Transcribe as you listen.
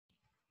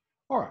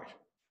All right,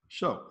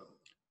 so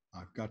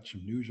I've got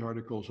some news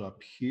articles up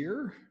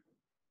here.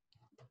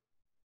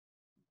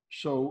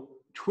 So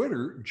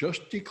Twitter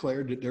just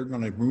declared that they're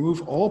going to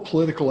remove all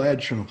political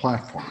ads from the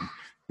platform,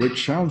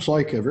 which sounds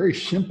like a very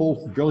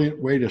simple,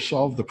 brilliant way to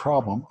solve the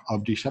problem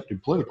of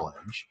deceptive political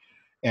ads.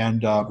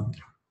 And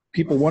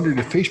people wondered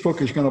if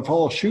Facebook is going to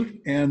follow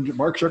suit, and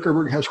Mark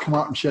Zuckerberg has come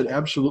out and said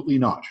absolutely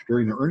not.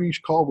 During the earnings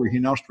call where he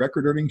announced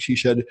record earnings, he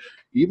said,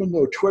 even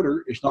though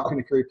Twitter is not going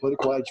to carry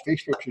political ads,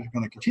 Facebook is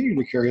going to continue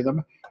to carry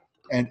them.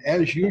 And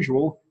as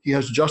usual, he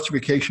has a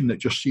justification that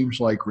just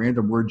seems like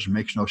random words and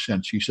makes no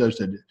sense. He says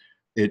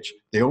that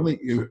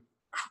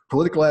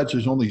political ads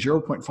is only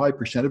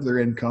 0.5% of their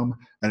income,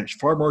 and it's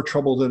far more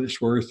trouble than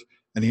it's worth,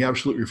 and he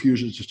absolutely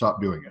refuses to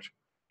stop doing it.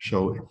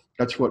 So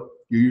that's what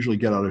you usually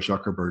get out of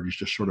Zuckerberg, is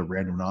just sort of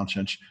random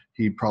nonsense.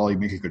 He'd probably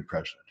make a good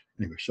president.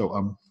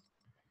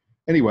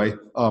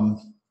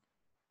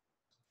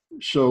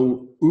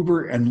 So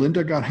Uber and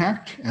Lindner got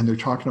hacked, and they're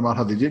talking about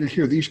how they did it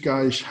here. These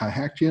guys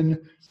hacked in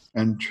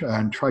and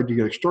tried to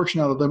get extortion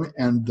out of them,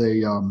 and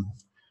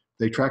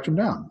they tracked them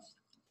down.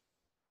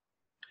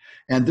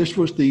 And this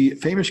was the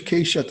famous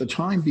case at the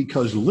time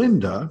because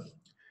Lindner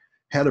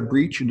had a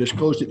breach and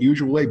disclosed it the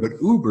usual way, but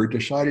Uber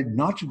decided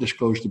not to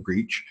disclose the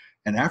breach.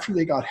 And after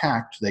they got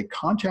hacked, they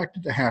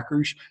contacted the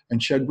hackers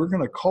and said, we're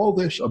going to call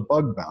this a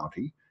bug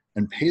bounty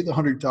and pay the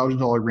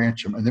 $100,000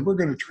 ransom. And then we're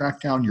going to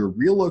track down your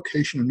real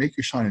location and make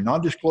you sign a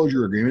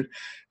non-disclosure agreement,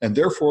 and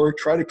therefore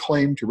try to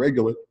claim to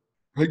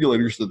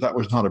regulators that that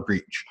was not a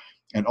breach.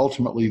 And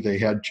ultimately, they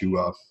had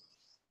to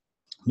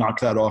knock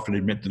that off and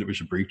admit that it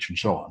was a breach and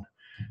so on.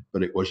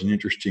 But it was an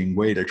interesting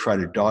way to try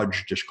to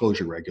dodge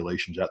disclosure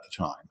regulations at the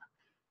time.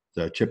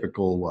 The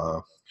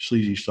typical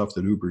sleazy stuff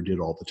that Uber did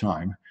all the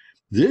time.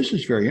 This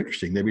is very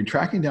interesting. They've been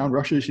tracking down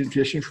Russia's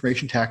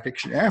disinformation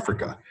tactics in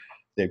Africa.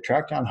 They've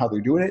tracked down how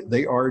they're doing it.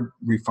 They are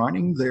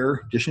refining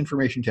their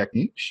disinformation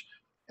techniques,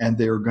 and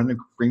they're going to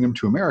bring them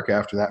to America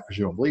after that,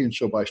 presumably. And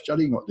so by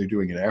studying what they're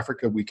doing in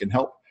Africa, we can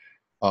help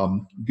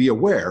be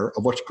aware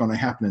of what's going to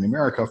happen in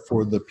America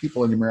for the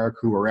people in America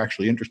who are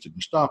actually interested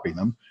in stopping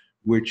them,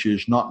 which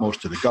is not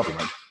most of the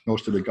government.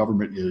 Most of the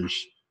government is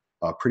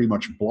pretty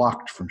much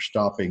blocked from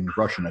stopping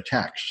Russian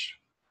attacks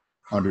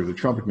under the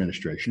Trump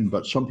administration,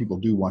 but some people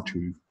do want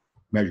to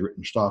measure it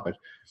and stop it.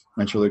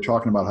 And so they're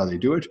talking about how they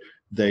do it.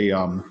 They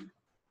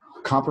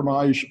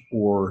compromise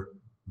or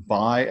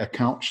buy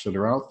accounts that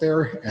are out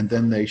there, and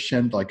then they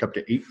send like up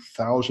to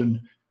 8,000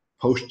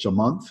 posts a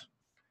month,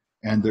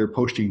 and they're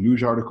posting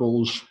news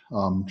articles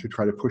to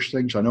try to push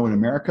things. I know in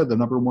America, the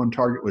 #1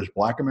 target was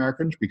Black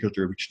Americans because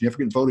they're a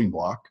significant voting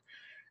bloc.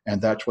 And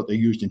that's what they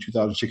used in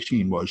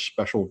 2016 was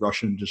special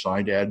Russian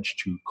designed ads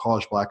to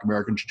cause Black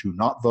Americans to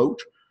not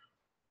vote.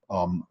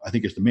 I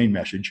think is the main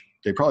message.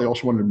 They probably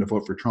also wanted them to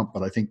vote for Trump,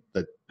 but I think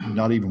that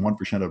not even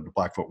 1% of the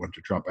Black vote went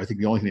to Trump. I think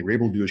the only thing they were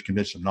able to do is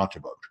convince them not to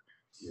vote.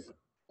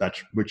 Yeah.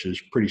 Which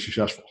is pretty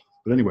successful.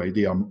 But anyway,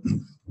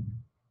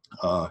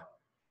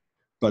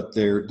 but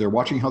they're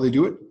watching how they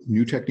do it,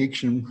 new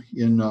techniques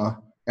in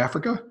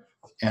Africa,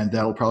 and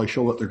that'll probably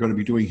show what they're going to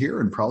be doing here,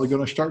 and probably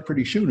going to start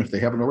pretty soon if they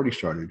haven't already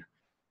started.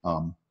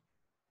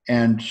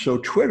 And so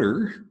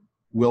Twitter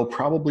will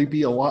probably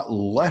be a lot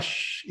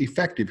less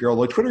effective here,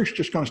 although Twitter's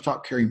just going to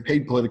stop carrying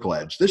paid political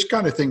ads. This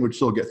kind of thing would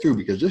still get through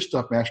because this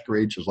stuff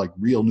masquerades as like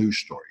real news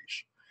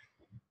stories.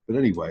 But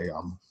anyway,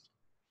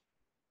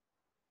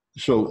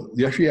 so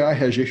the FBI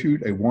has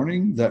issued a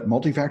warning that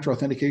multi-factor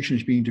authentication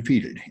is being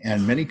defeated,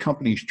 and many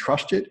companies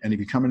trust it. And if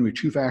you come in with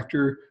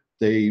two-factor,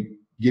 they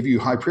give you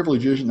high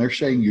privileges, and they're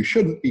saying you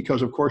shouldn't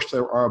because, of course,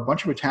 there are a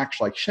bunch of attacks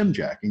like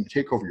SIM-jacking that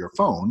take over your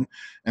phone.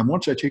 And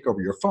once I take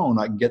over your phone,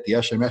 I can get the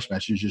SMS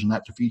messages, and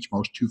that defeats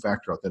most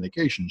two-factor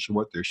authentication. So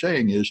what they're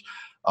saying is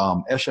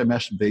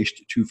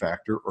SMS-based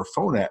two-factor or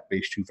phone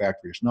app-based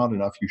two-factor is not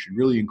enough. You should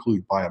really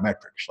include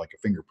biometrics, like a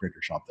fingerprint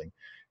or something,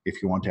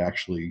 if you want to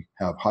actually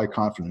have high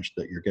confidence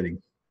that you're getting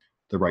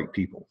the right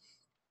people.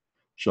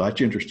 So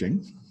that's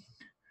interesting.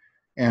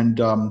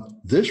 And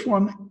this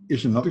one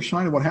is another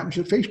sign of what happens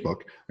at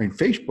Facebook. I mean,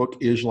 Facebook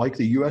is like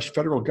the US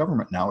federal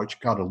government now. It's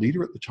got a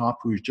leader at the top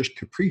who is just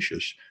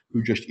capricious,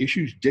 who just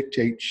issues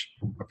dictates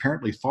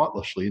apparently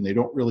thoughtlessly, and they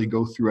don't really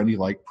go through any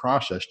like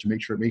process to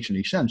make sure it makes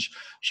any sense.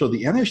 So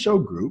the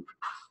NSO group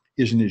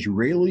is an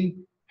Israeli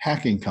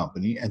hacking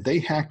company, and they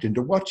hacked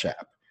into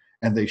WhatsApp,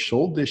 and they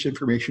sold this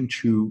information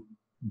to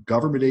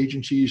government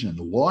agencies and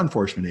law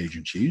enforcement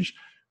agencies,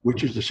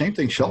 which is the same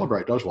thing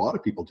Celebrite does. A lot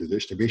of people do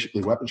this. They're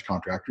basically weapons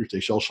contractors. They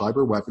sell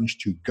cyber weapons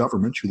to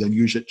governments who then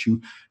use it to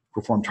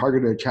perform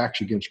targeted attacks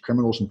against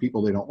criminals and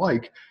people they don't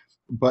like.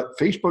 But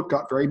Facebook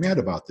got very mad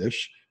about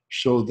this.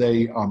 So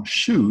they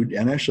sued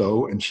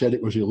NSO and said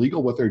it was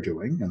illegal what they're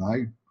doing. And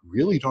I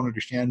really don't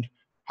understand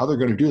how they're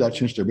going to do that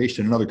since they're based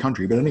in another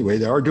country. But anyway,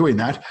 they are doing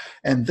that.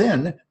 And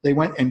then they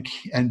went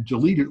and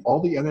deleted all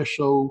the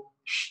NSO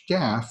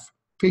staff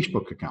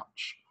Facebook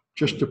accounts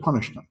just to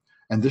punish them.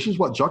 And this is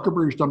what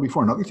Zuckerberg has done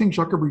before. Another thing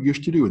Zuckerberg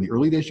used to do in the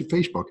early days of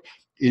Facebook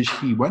is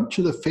he went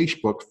to the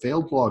Facebook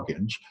failed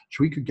logins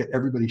so he could get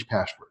everybody's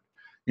password.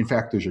 In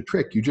fact, there's a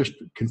trick. You just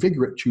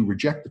configure it to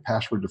reject the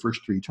password the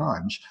first 3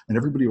 times, and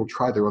everybody will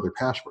try their other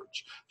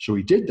passwords. So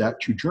he did that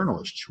to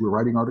journalists who were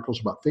writing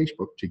articles about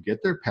Facebook to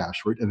get their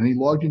password, and then he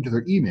logged into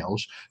their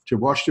emails to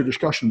watch their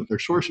discussion with their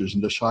sources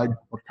and decide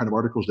what kind of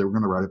articles they were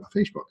going to write about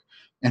Facebook.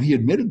 And he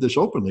admitted this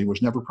openly,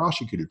 was never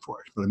prosecuted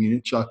for it. But I mean,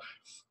 it's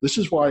this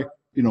is why,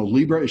 you know,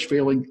 Libra is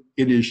failing.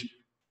 It is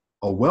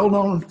a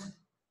well-known,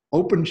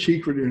 open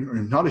secret,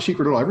 and not a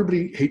secret at all.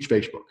 Everybody hates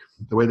Facebook,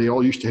 the way they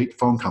all used to hate the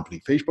phone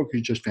company. Facebook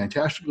is just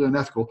fantastically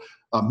unethical.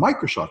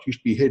 Microsoft used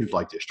to be hated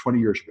like this 20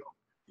 years ago.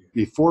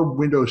 Before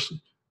Windows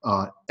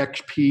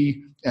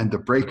XP and the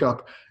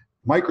breakup,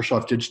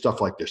 Microsoft did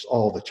stuff like this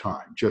all the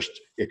time, just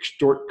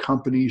extort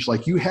companies.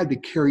 Like you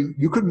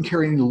couldn't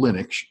carry any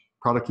Linux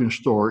product in a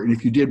store, and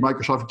if you did,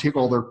 Microsoft would take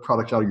all their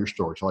products out of your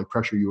store to like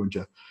pressure you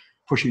into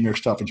pushing their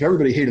stuff. And so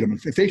everybody hated them.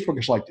 And Facebook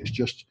is like this,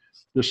 just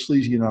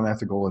sleazy and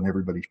unethical, and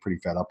everybody's pretty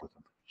fed up with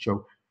them.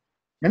 So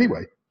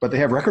anyway, but they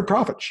have record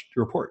profits to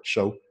report.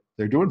 So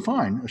they're doing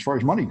fine as far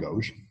as money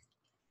goes,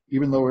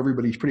 even though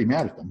everybody's pretty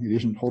mad at them. It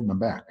isn't holding them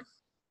back.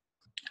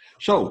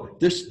 So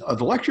this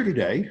the lecture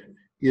today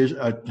is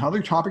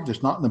another topic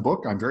that's not in the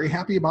book. I'm very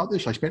happy about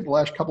this. I spent the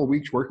last couple of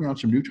weeks working on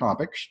some new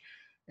topics,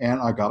 and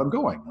I got them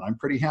going, and I'm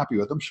pretty happy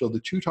with them. So the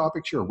 2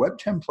 topics here are web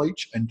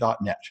templates and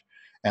 .NET.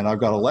 And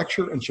I've got a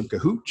lecture and some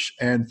Kahoots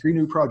and 3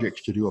 new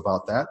projects to do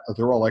about that.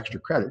 They're all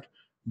extra credit,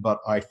 but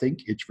I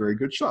think it's very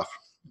good stuff.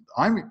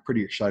 I'm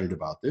pretty excited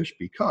about this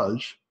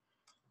because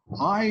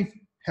I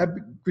have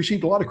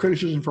received a lot of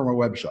criticism from my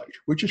website,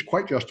 which is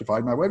quite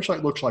justified. My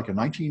website looks like a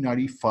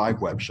 1995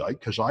 website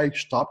because I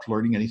stopped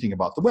learning anything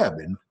about the web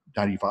in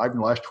 95. In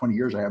the last 20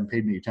 years, I haven't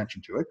paid any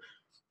attention to it.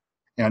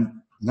 And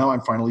now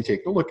I'm finally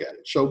taking a look at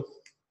it. So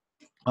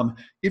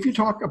if you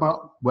talk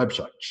about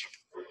websites,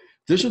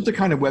 this is the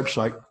kind of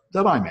website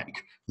that I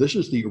make. This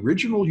is the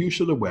original use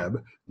of the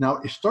web. Now,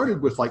 it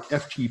started with like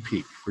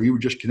FTP, where you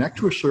would just connect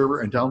to a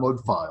server and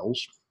download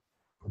files.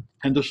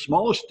 And the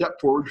smallest step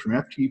forward from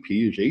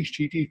FTP is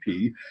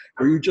HTTP,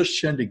 where you just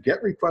send a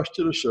GET request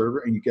to the server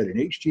and you get an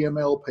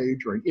HTML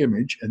page or an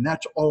image, and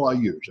that's all I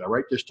use. I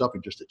write this stuff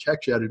in just a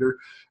text editor,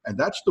 and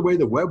that's the way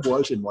the web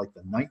was in like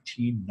the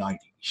 1990s.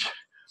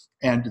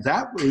 And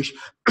that was,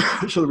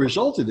 so the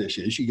result of this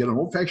is you get an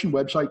old-fashioned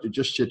website that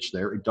just sits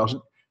there. It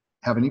doesn't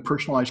have any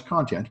personalized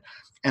content.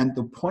 And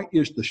the point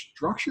is the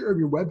structure of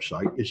your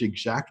website is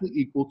exactly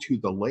equal to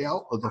the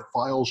layout of the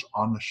files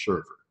on the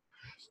server.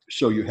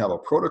 So you have a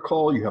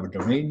protocol, you have a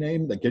domain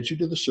name that gets you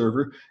to the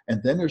server,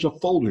 and then there's a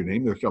folder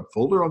name. There's a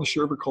folder on the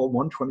server called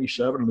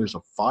 127, and there's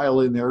a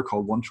file in there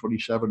called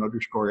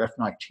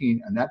 127_F19,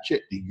 and that's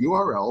it. The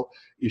URL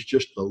is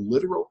just the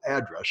literal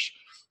address,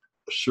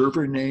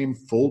 server name,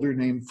 folder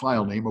name,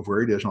 file name of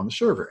where it is on the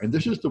server. And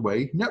this is the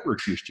way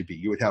networks used to be.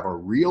 You would have a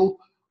real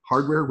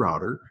hardware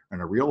router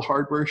and a real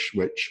hardware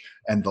switch,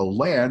 and the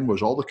LAN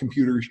was all the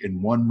computers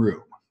in one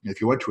room. And if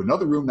you went to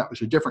another room, that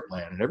was a different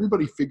LAN. And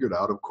everybody figured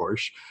out, of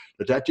course,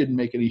 that didn't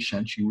make any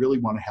sense. You really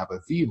want to have a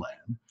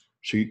VLAN,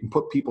 so you can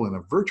put people in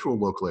a virtual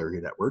local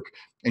area network,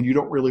 and you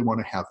don't really want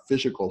to have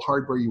physical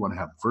hardware. You want to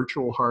have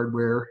virtual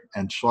hardware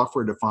and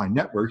software-defined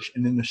networks.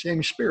 And in the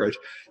same spirit,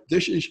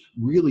 this is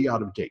really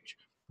out of date,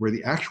 where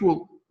the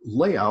actual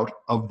layout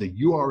of the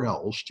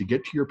URLs to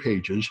get to your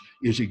pages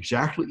is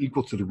exactly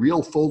equal to the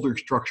real folder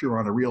structure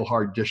on a real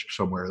hard disk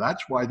somewhere.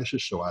 That's why this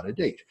is so out of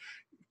date.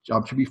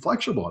 To be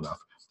flexible enough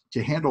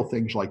to handle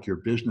things like your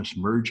business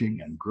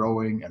merging and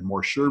growing and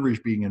more servers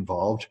being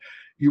involved,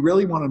 you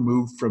really want to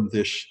move from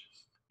this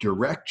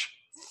direct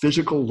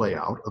physical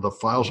layout of the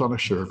files on a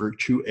server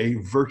to a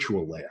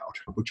virtual layout,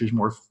 which is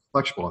more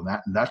flexible in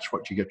that. And that's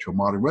what you get to a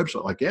modern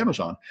website like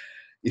Amazon.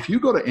 If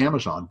you go to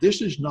Amazon,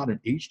 this is not an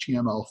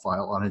HTML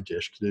file on a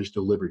disk that is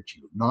delivered to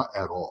you, not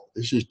at all.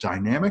 This is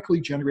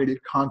dynamically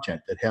generated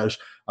content that has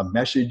a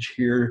message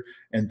here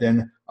and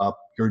then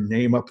your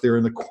name up there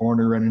in the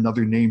corner and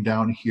another name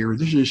down here.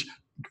 This is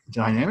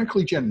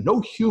dynamically generated. No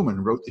human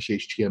wrote this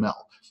HTML.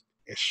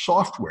 A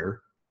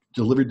software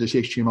delivered this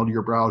HTML to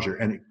your browser,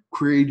 and it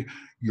created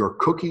your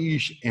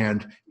cookies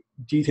and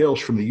details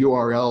from the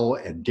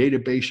URL and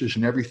databases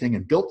and everything,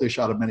 and built this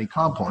out of many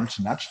components,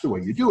 and that's the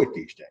way you do it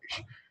these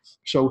days.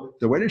 So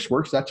the way this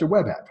works, that's a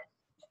web app.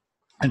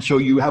 And so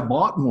you have a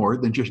lot more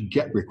than just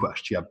GET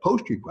requests. You have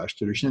POST requests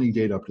that are sending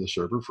data up to the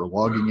server for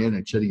logging in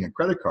and sending in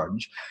credit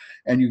cards.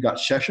 And you've got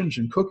sessions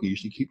and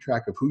cookies to keep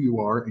track of who you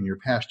are and your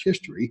past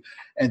history.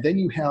 And then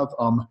you have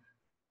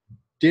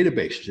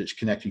databases it's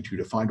connecting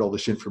to find all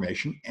this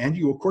information. And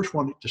you, of course,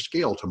 want it to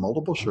scale to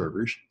multiple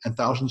servers and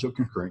thousands of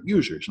concurrent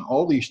users. And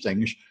all these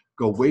things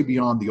go way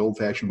beyond the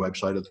old-fashioned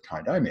website of the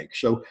kind I make.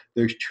 So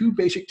there's 2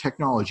 basic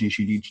technologies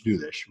you need to do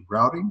this: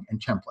 routing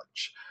and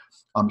templates.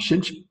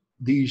 Since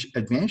these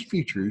advanced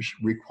features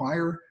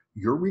require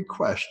your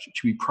request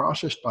to be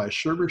processed by a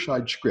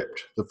server-side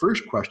script. The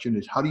first question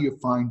is, how do you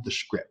find the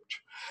script?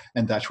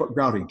 And that's what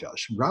routing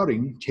does.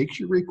 Routing takes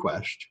your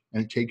request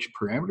and it takes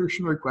parameters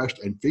from the request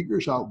and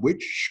figures out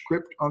which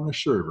script on the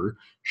server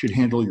should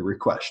handle your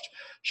request.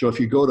 So if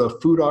you go to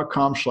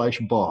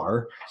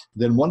foo.com/bar,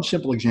 then one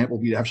simple example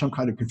would be to have some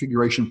kind of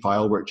configuration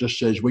file where it just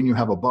says, when you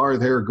have a bar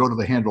there, go to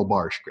the handle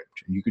bar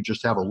script. And you could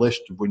just have a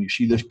list of, when you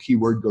see this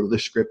keyword, go to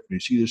this script. When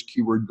you see this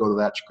keyword, go to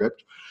that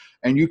script.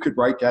 And you could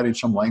write that in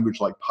some language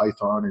like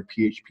Python or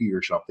PHP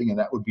or something, and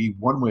that would be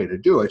one way to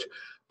do it.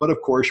 But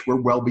of course,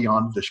 we're well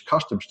beyond this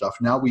custom stuff.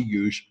 Now we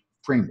use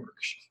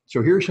frameworks.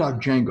 So here's how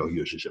Django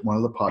uses it, one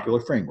of the popular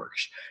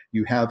frameworks.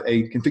 You have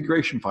a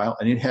configuration file,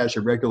 and it has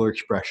a regular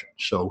expression.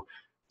 So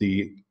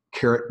the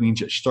caret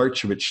means it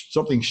starts, if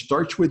something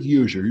starts with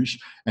users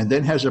and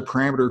then has a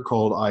parameter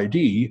called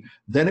ID,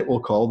 then it will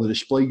call the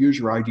display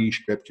user ID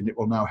script, and it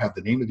will now have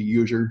the name of the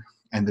user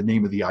and the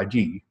name of the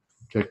ID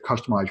to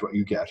customize what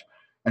you get.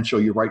 And so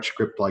you write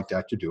script like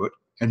that to do it.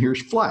 And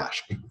here's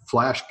Flask.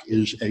 Flask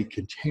is a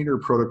container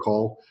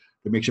protocol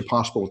that makes it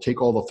possible to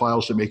take all the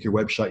files that make your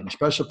website and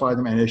specify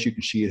them. And as you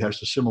can see, it has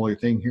a similar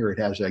thing here. It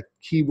has a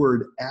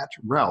keyword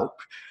 @route,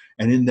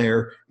 and in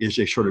there is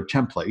a sort of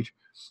template.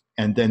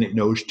 And then it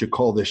knows to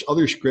call this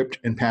other script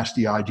and pass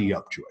the ID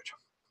up to it.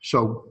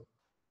 So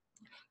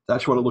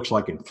that's what it looks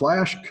like in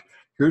Flask.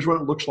 Here's what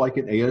it looks like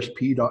in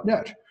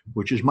ASP.NET,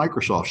 which is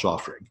Microsoft's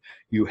offering.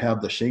 You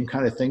have the same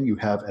kind of thing. You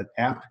have an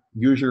app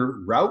user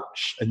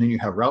routes, and then you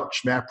have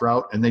routes map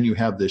route, and then you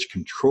have this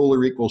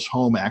controller equals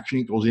home, action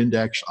equals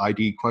index,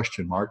 ID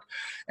question mark.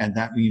 And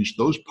that means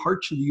those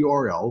parts of the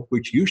URL,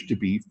 which used to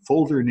be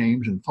folder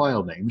names and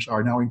file names,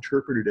 are now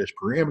interpreted as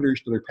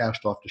parameters that are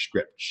passed off to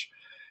scripts.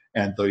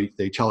 And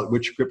they tell it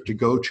which script to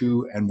go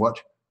to and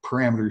what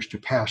parameters to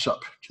pass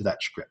up to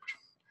that script.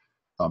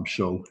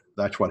 So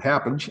that's what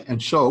happens. And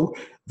so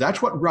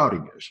that's what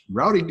routing is.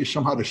 Routing is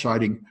somehow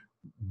deciding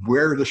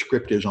where the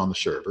script is on the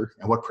server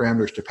and what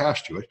parameters to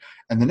pass to it.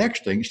 And the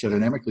next thing is to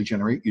dynamically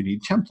generate, you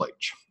need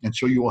templates. And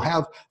so you will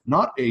have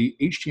not a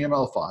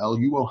HTML file,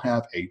 you will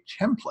have a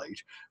template,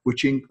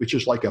 which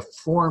is like a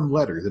form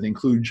letter that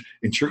includes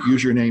insert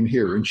username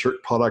here,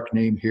 insert product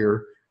name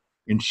here,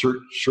 insert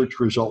search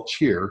results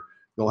here.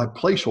 You'll have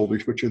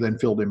placeholders, which are then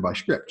filled in by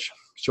scripts.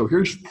 So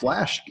here's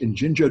Flask and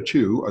Jinja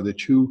 2 are the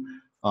two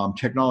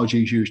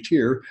technologies used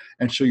here.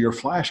 And so your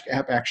Flask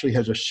app actually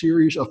has a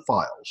series of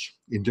files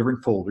in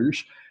different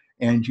folders.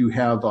 And you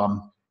have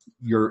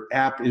your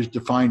app is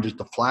defined as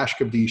the Flask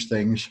of these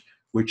things,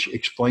 which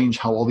explains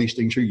how all these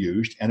things are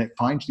used. And it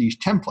finds these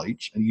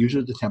templates and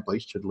uses the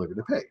templates to deliver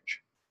the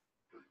page.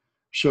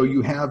 So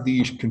you have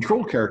these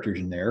control characters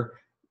in there.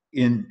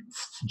 In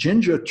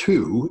Jinja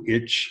 2,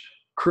 it's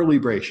curly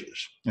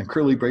braces, and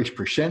curly brace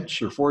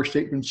percents or for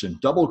statements, and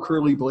double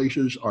curly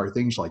braces are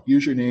things like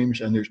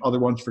usernames, and there's other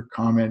ones for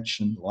comments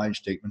and line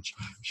statements.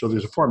 So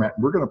there's a format,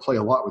 and we're going to play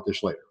a lot with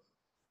this later.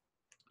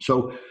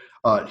 So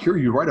here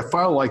you write a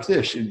file like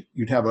this, and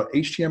you'd have an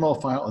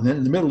HTML file, and then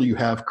in the middle you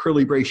have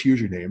curly brace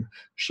username.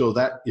 So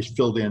that is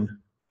filled in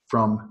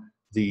from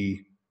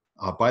the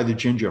by the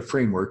Jinja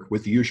framework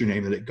with the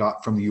username that it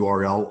got from the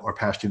URL or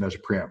passed in as a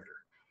parameter.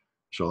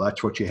 So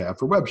that's what you have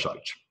for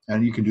websites.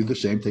 And you can do the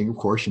same thing, of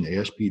course, in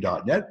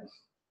ASP.NET.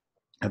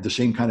 Have the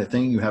same kind of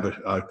thing. You have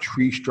a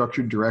tree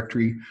structured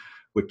directory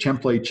with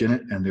templates in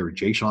it, and there are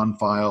JSON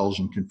files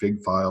and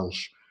config files,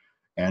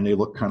 and they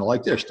look kind of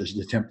like this. This is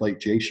the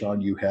template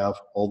JSON. You have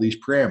all these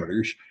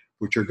parameters,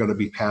 which are going to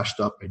be passed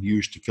up and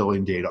used to fill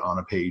in data on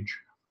a page.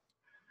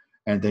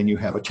 And then you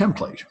have a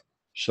template.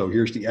 So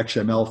here's the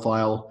XML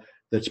file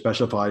that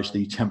specifies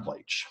the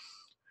templates,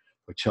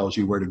 which tells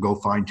you where to go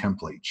find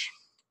templates.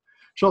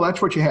 So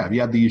that's what you have.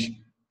 You have these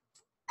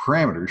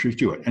parameters which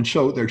do it. And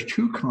so there's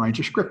two kinds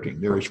of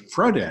scripting. There is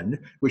front end,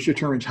 which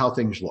determines how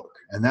things look.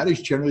 And that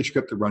is generally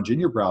script that runs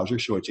in your browser.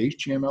 So it's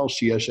HTML,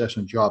 CSS,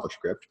 and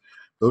JavaScript.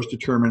 Those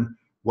determine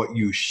what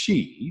you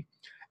see.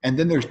 And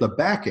then there's the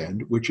back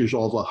end, which is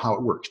all the how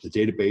it works, the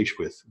database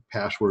with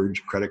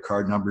passwords, credit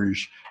card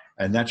numbers,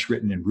 and that's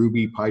written in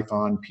Ruby,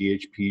 Python,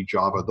 PHP,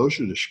 Java. Those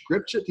are the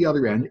scripts at the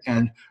other end.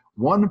 And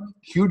one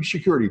huge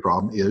security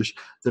problem is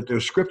that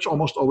those scripts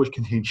almost always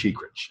contain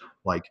secrets,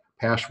 like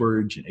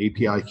passwords and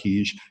API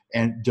keys,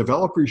 and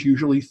developers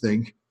usually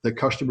think that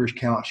customers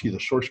cannot see the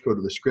source code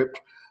of the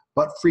script,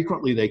 but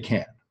frequently they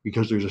can,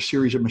 because there's a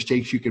series of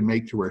mistakes you can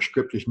make to where a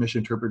script is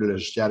misinterpreted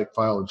as a static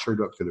file and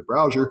served up to the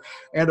browser.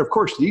 And of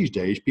course, these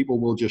days, people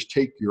will just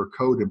take your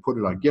code and put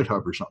it on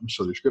GitHub or something,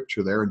 so the scripts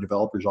are there, and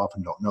developers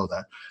often don't know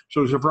that.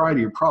 So there's a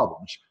variety of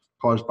problems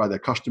caused by the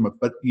custom,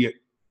 but the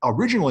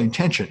original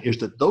intention is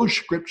that those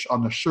scripts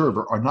on the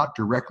server are not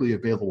directly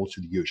available to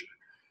the user.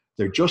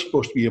 They're just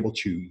supposed to be able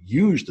to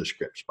use the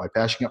scripts by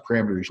passing up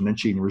parameters and then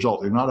seeing the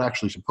result. They're not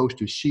actually supposed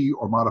to see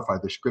or modify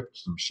the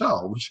scripts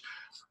themselves,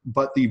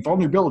 but the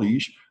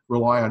vulnerabilities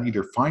rely on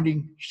either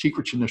finding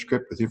secrets in the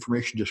script with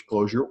information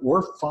disclosure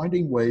or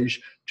finding ways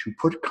to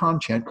put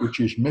content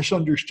which is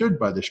misunderstood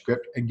by the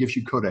script and gives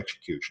you code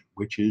execution,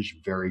 which is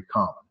very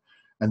common.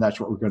 And that's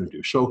what we're going to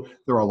do. So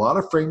there are a lot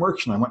of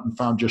frameworks, and I went and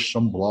found just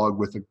some blog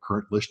with a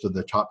current list of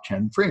the top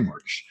 10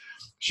 frameworks.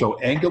 So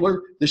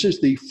Angular, this is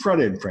the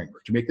front-end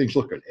framework to make things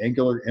look good.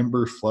 Angular,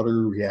 Ember,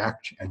 Flutter,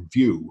 React, and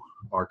Vue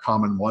are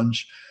common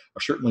ones.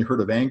 I've certainly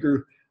heard of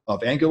Angular.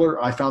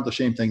 I found the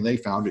same thing they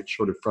found. It's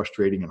sort of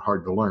frustrating and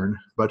hard to learn,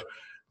 but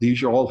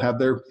these are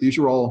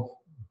all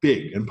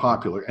big and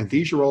popular, and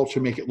these are all to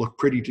make it look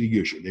pretty to the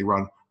user. They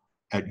run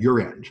at your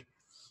end.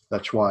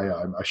 That's why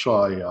I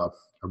saw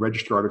a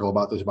Register article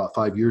about this about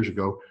 5 years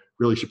ago.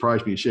 Really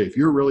surprised me to say, if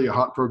you're really a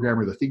hot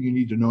programmer, the thing you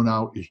need to know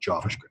now is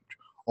JavaScript.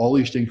 All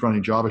these things run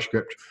in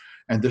JavaScript,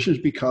 and this is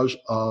because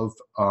of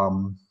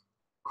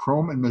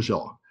Chrome and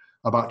Mozilla.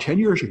 About 10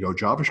 years ago,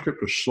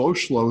 JavaScript was so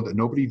slow that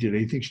nobody did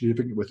anything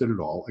significant with it at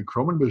all, and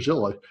Chrome and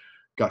Mozilla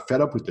got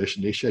fed up with this,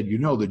 and they said, you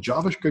know, the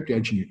JavaScript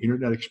engine in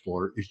Internet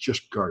Explorer is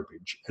just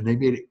garbage, and they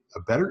made it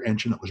a better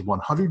engine that was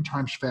 100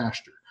 times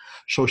faster.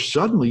 So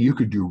suddenly you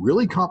could do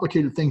really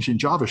complicated things in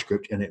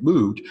JavaScript, and it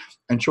moved,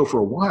 and so for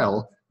a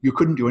while, you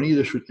couldn't do any of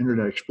this with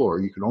Internet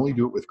Explorer. You could only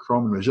do it with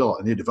Chrome and Mozilla,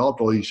 and they developed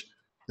all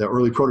the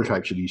early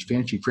prototypes of these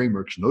fancy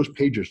frameworks, and those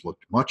pages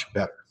looked much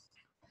better.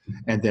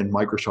 And then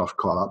Microsoft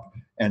caught up,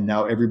 and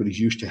now everybody's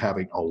used to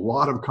having a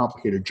lot of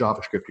complicated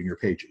JavaScript in your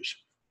pages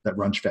that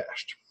runs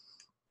fast.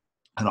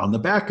 And on the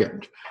back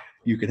end,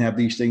 you can have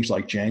these things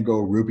like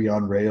Django, Ruby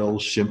on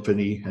Rails,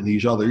 Symfony, and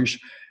these others,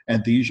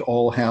 and these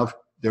all have,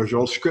 there's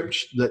all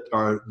scripts that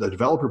are the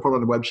developer put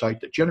on the website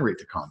that generate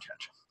the content.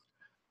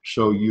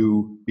 So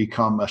you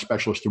become a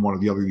specialist in one or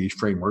the other of these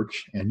frameworks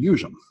and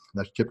use them.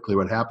 That's typically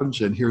what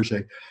happens. And here's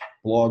a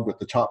blog with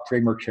the top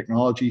framework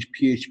technologies.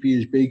 PHP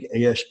is big,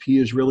 ASP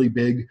is really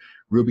big,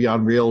 Ruby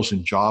on Rails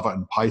and Java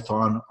and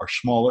Python are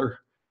smaller,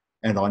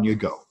 and on you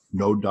go.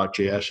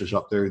 Node.js is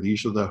up there.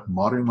 These are the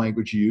modern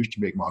language you use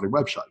to make modern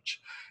websites.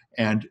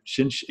 And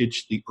since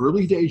it's the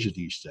early days of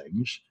these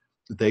things,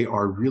 they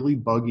are really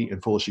buggy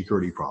and full of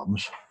security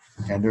problems.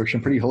 And there's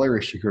some pretty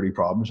hilarious security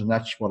problems, and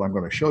that's what I'm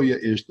going to show you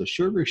is the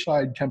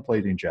server-side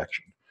template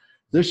injection.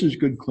 This is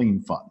good,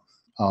 clean fun.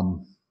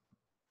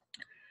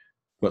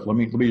 But let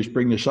me just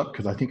bring this up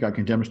because I think I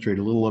can demonstrate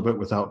a little of it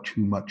without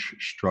too much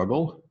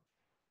struggle.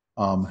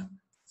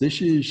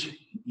 This is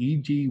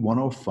ED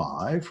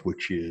 105,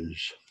 which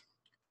is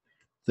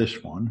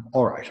this one.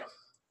 All right.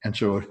 And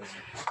so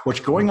what's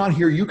going on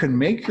here, you can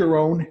make your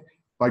own,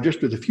 by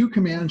just with a few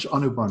commands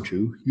on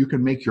Ubuntu, you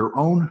can make your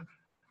own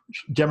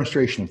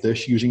demonstration of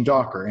this using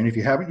Docker. And if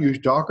you haven't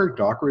used Docker,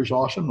 Docker is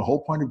awesome. The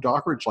whole point of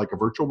Docker, it's like a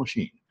virtual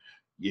machine.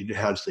 It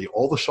has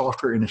all the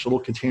software in this little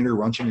container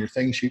runs in your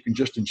thing, so you can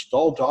just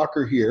install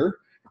Docker here,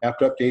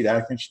 apt update,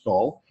 apt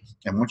install.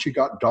 And once you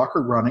got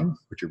Docker running,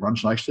 which it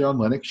runs nicely on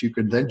Linux, you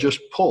can then just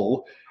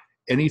pull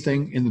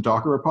anything in the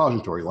Docker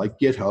repository, like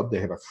GitHub. They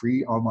have a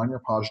free online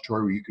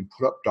repository where you can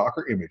put up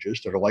Docker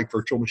images that are like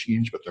virtual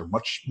machines, but they're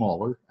much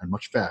smaller and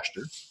much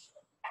faster.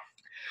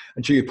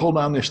 And so you pull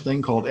down this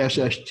thing called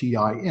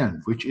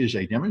SSTIN, which is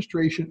a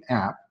demonstration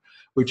app,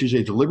 which is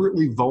a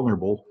deliberately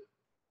vulnerable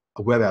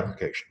web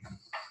application.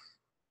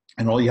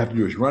 And all you have to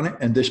do is run it,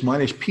 and this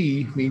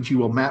 -P means you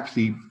will map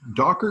the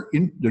Docker,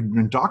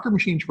 when Docker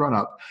machines run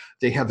up,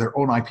 they have their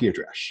own IP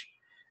address.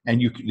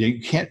 And they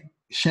can't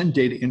send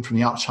data in from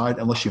the outside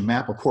unless you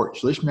map a port.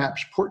 So this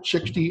maps port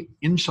 60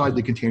 inside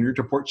the container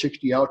to port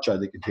 60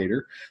 outside the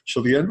container.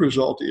 So the end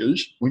result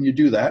is, when you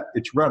do that,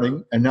 it's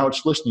running, and now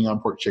it's listening on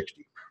port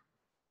 60.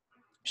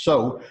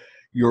 So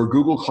your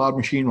Google Cloud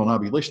machine will now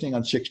be listening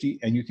on 60,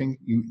 and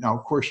now,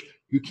 of course,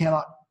 you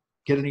cannot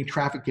get any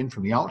traffic in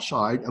from the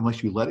outside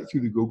unless you let it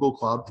through the Google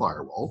Cloud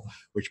firewall,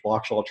 which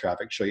blocks all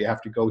traffic. So you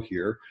have to go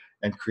here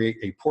and create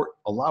a port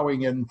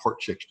allowing in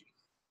port 60.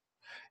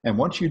 And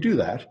once you do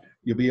that,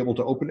 you'll be able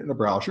to open it in a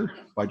browser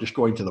by just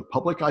going to the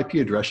public IP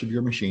address of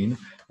your machine,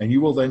 and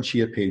you will then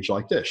see a page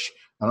like this.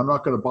 And I'm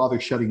not going to bother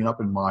setting it up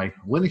in my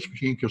Linux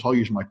machine because I'll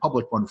use my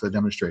public one for the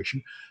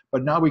demonstration,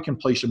 but now we can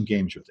play some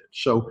games with it.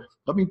 So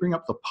let me bring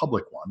up the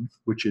public one,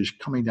 which is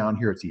coming down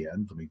here at the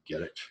end. Let me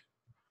get it.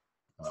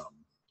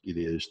 It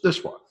is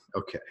this one.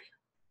 Okay.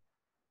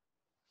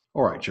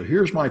 All right, so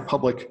here's my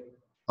public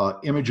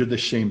image of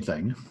this same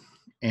thing,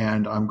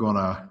 and I'm going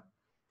to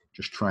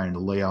just trying to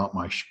lay out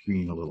my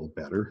screen a little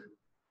better.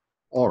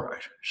 All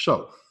right,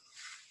 so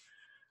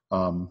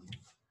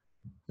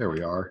there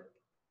we are.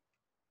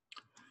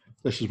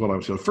 This is what I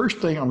was doing. The first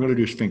thing I'm going to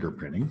do is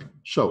fingerprinting.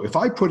 So if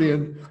I put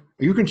in,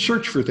 you can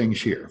search for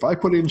things here. If I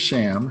put in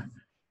Sam,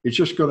 it's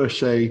just going to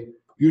say,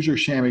 user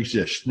Sam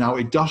exists. Now,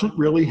 it doesn't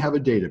really have a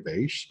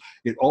database.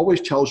 It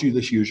always tells you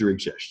this user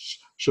exists.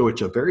 So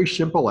it's a very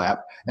simple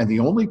app, and the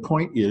only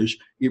point is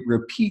it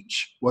repeats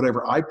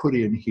whatever I put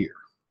in here.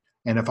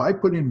 And if I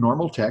put in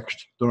normal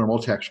text, the normal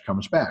text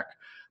comes back.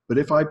 But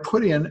if I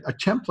put in a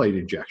template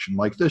injection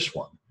like this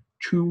one,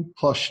 2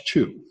 +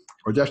 2,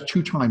 or that's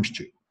 2 ×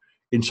 2,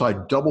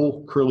 inside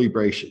double curly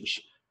braces,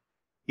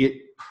 it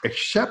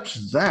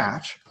accepts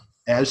that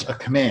as a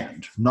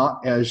command,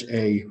 not as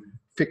a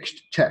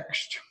fixed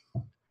text.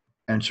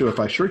 And so if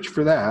I search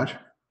for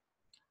that,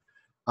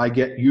 I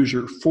get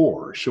user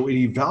 4. So it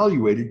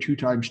evaluated 2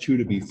 times 2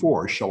 to be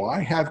 4. So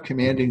I have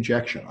command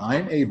injection. I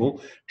am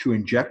able to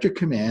inject a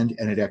command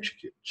and it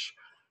executes.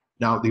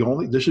 Now,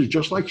 this is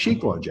just like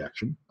SQL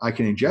injection. I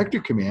can inject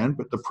a command,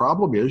 but the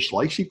problem is,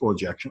 like SQL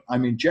injection,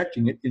 I'm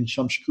injecting it in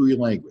some screwy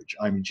language.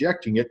 I'm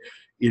injecting it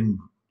in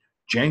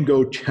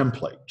Django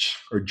templates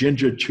or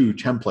Jinja 2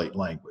 template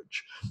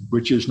language,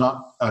 which is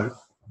not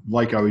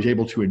like I was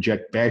able to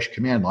inject bash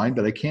command line,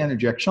 but I can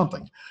inject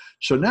something.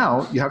 So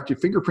now you have to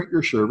fingerprint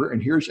your server,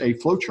 and here's a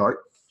flowchart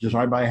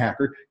designed by a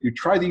hacker. You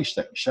try these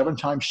things, 7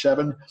 times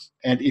 7,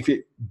 and if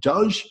it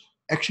does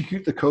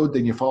execute the code,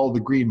 then you follow the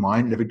green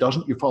line, and if it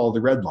doesn't, you follow the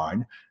red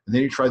line, and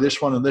then you try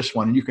this one,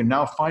 and you can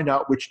now find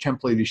out which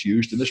template is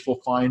used, and this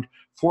will find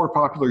 4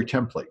 popular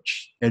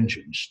templates,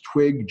 engines,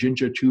 Twig,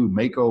 Jinja 2,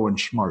 Mako, and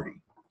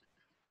Smarty.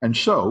 And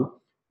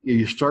so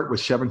you start with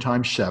 7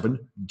 times 7,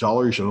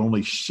 dollars and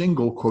only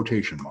single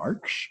quotation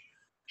marks.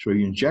 So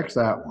you inject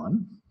that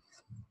one.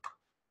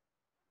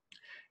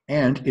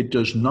 And it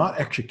does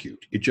not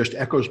execute. It just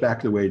echoes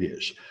back the way it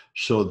is.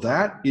 So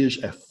that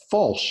is a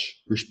false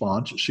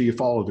response. So you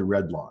follow the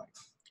red line.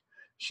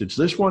 Since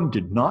this one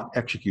did not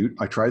execute,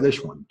 I try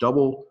this one.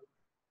 Double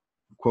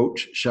quote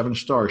 7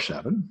 star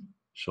 7.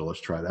 So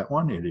let's try that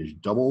one. It is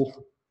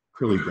double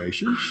curly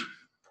braces,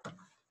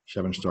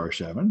 7 star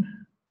 7.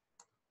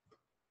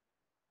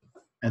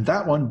 And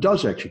that one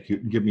does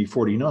execute and give me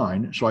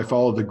 49, so I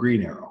follow the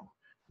green arrow.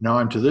 Now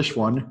I'm to this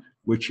one,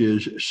 which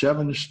is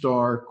 7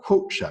 star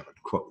quote 7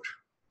 quote.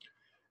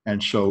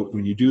 And so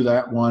when you do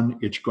that one,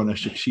 it's going to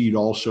succeed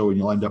also, and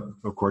you'll end up,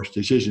 of course,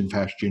 this is in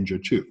fact Jinja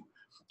 2.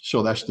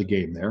 So that's the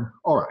game there.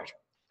 All right.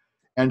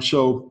 And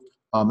so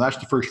that's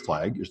the first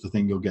flag, is the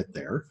thing you'll get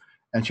there.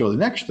 And so the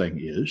next thing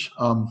is,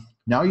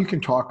 now you can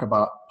talk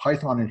about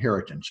Python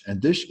inheritance,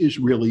 and this is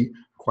really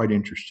quite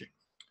interesting.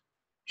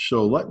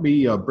 So let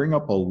me bring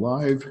up a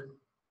live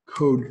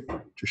code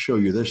to show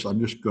you this. I'm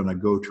just going to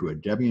go to a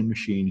Debian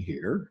machine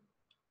here,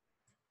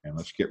 and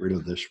let's get rid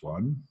of this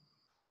one.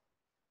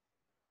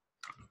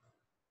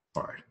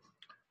 All right.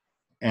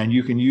 And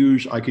you can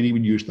use, I can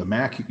even use the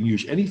Mac. You can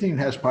use anything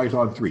that has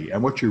Python 3.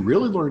 And what you're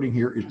really learning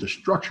here is the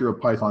structure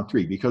of Python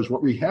 3, because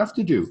what we have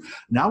to do,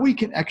 now we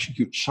can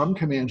execute some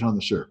commands on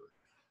the server,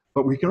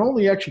 but we can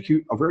only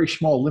execute a very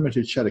small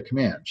limited set of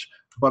commands.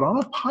 But on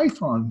a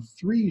Python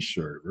 3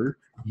 server,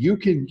 you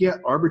can get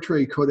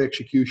arbitrary code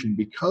execution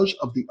because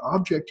of the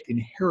object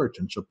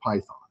inheritance of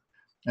Python.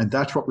 And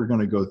that's what we're going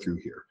to go through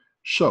here.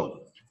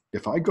 So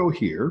if I go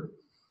here,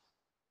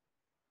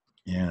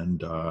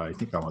 and I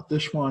think I want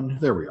this one,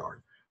 there we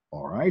are.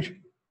 All right,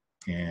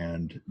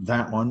 and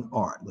that one,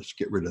 all right, let's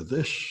get rid of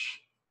this.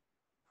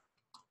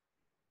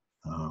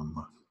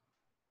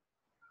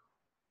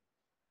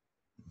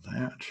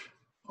 That,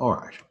 all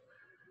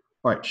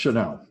right, so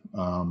now,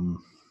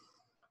 I'm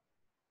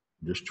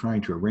just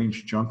trying to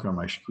arrange junk on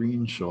my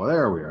screen. So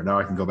there we are. Now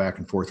I can go back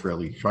and forth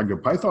really. So I go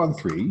Python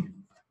 3.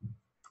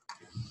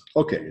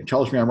 Okay, it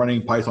tells me I'm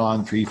running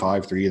Python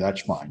 3.5.3.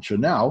 That's fine. So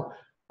now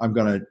I'm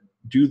going to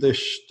do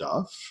this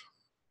stuff.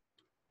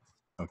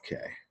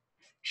 Okay,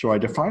 so I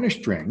define a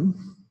string.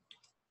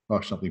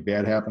 Oh, something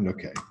bad happened.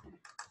 Okay,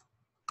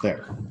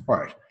 there. All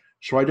right.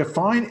 So I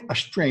define a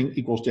string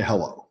equals to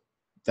hello.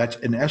 That's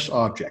an S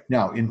object.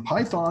 Now in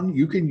Python,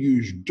 you can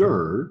use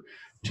dir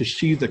to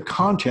see the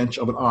contents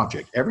of an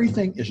object.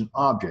 Everything is an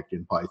object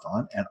in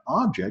Python, and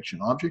objects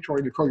and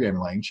object-oriented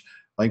programming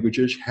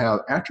languages have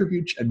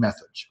attributes and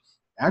methods.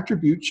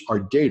 Attributes are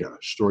data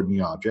stored in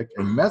the object,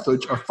 and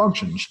methods are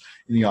functions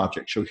in the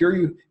object. So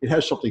here it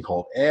has something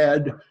called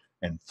add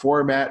and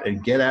format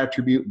and get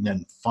attribute, and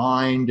then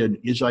find and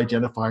is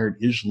identifier,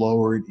 is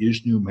lower, and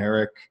is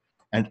numeric,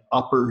 and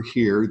upper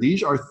here.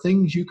 These are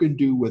things you can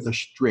do with a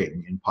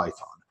string in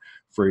Python.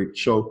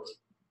 So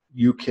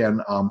you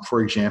can,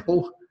 for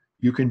example,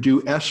 you can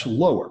do S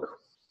lower.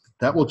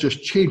 That will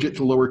just change it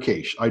to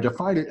lowercase. I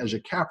define it as a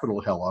capital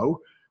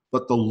hello,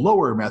 but the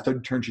lower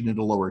method turns it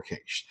into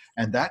lowercase.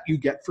 And that you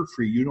get for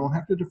free. You don't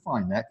have to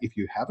define that. If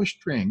you have a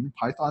string,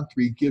 Python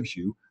 3 gives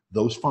you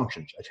those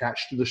functions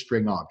attached to the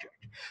string object.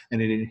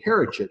 And it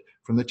inherits it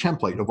from the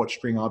template of what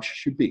string object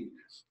should be.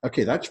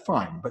 Okay, that's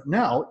fine. But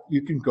now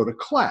you can go to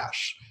class,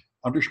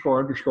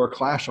 __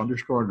 class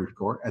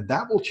 __, and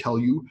that will tell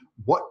you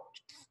what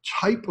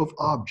type of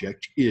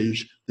object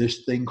is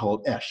this thing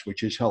called S,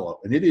 which is hello.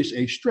 And it is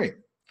a string.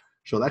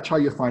 So that's how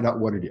you find out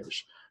what it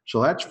is.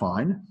 So that's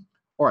fine.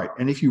 All right,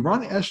 and if you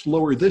run S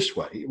lower this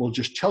way, it will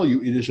just tell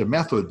you it is a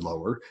method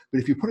lower,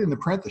 but if you put it in the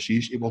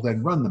parentheses, it will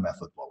then run the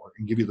method lower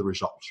and give you the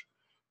results.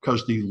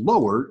 Because the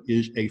lower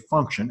is a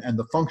function, and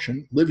the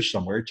function lives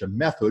somewhere. It's a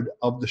method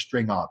of the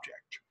string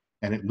object,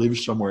 and it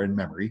lives somewhere in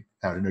memory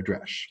at an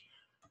address.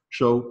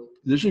 So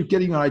this is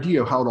getting an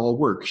idea of how it all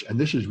works, and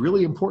this is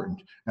really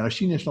important, and I've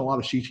seen this in a lot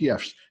of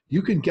CTFs.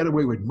 You can get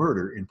away with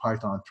murder in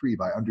Python 3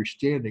 by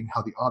understanding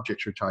how the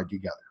objects are tied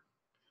together.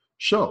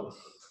 So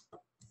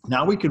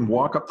now we can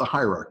walk up the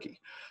hierarchy.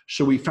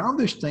 So we found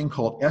this thing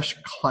called S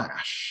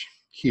class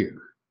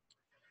here,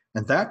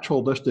 and that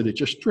told us that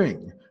it's a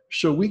string.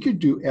 So we could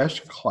do S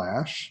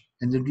class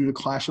and then do the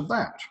class of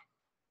that.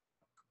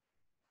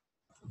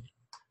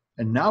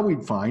 And now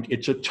we'd find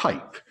it's a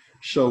type.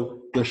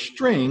 So the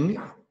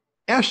string,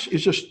 S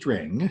is a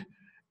string,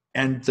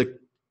 and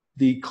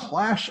the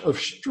class of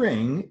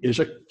string is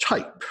a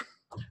type.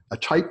 A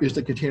type is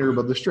the container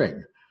above the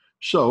string.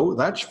 So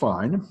that's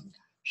fine.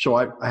 So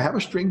I have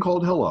a string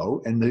called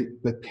hello, and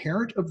the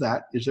parent of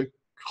that is a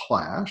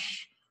class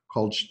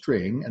called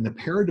string, and the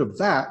parent of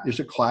that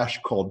is a class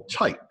called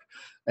type.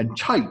 And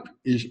type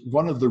is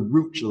one of the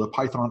roots of the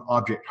Python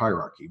object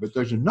hierarchy, but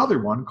there's another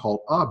one called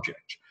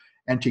object.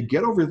 And to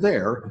get over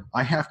there,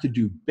 I have to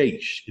do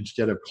base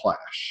instead of class.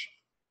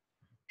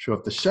 So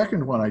if the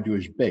second one I do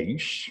is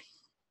base,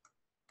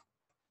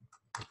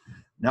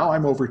 now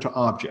I'm over to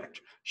object.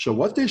 So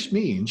what this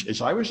means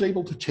is I was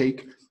able to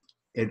take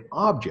an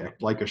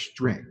object like a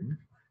string,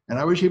 and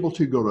I was able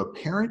to go to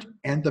parent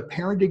and the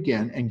parent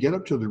again and get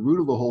up to the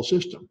root of the whole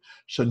system.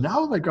 So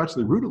now that I got to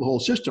the root of the whole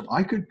system,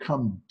 I could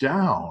come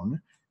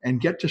down and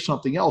get to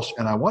something else.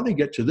 And I want to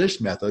get to this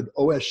method,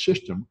 OS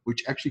system,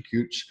 which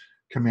executes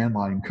command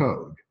line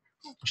code.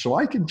 So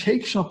I can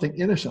take something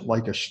innocent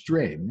like a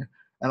string,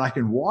 and I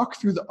can walk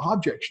through the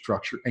object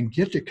structure and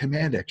get to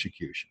command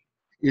execution.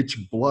 It's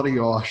bloody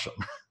awesome.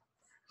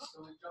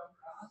 So we jump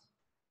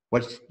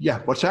class?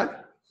 What's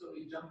that? So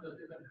we jump to a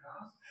different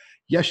class?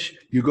 Yes,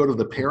 you go to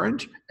the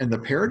parent and the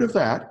parent of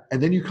that,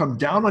 and then you come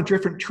down a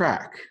different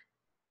track.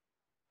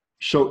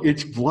 So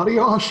it's bloody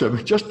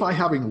awesome just by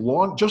having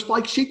long, just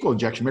like SQL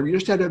injection. Remember, you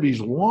just had to have these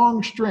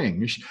long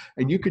strings,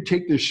 and you could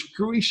take this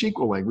screwy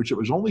SQL language that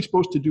was only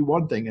supposed to do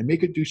one thing and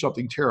make it do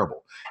something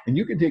terrible. And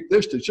you can take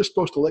this that's just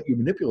supposed to let you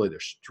manipulate a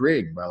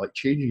string by like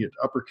changing it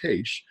to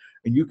uppercase,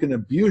 and you can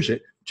abuse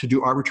it to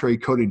do arbitrary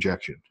code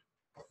injection.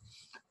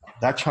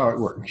 That's how it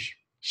works.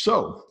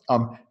 So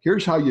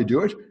here's how you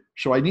do it.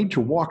 So I need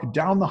to walk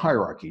down the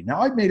hierarchy.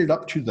 Now I've made it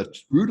up to the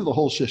root of the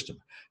whole system.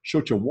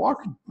 So to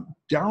walk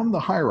down the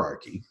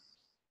hierarchy,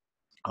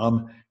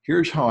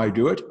 here's how I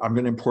do it. I'm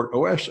going to import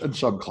OS and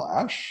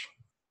subclass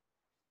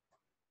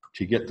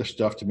to get the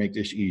stuff to make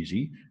this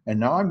easy. And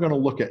now I'm going to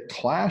look at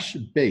class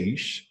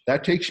base.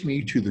 That takes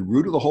me to the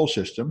root of the whole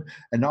system.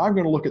 And now I'm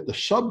going to look at the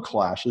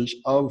subclasses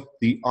of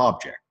the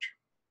object.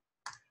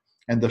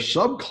 And the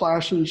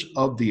subclasses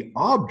of the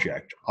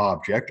object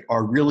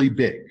are really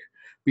big,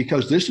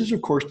 because this is,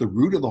 of course, the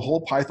root of the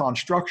whole Python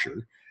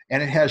structure,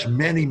 and it has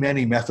many,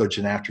 many methods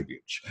and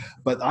attributes.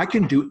 But I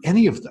can do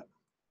any of them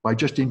by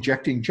just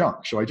injecting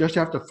junk. So I just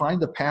have to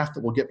find the path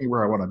that will get me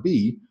where I want to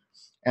be.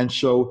 And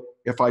so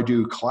if I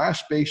do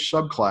class-based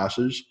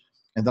subclasses,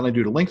 and then I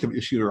do the length of it,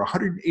 you see there are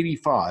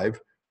 185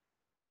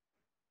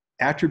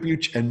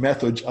 attributes and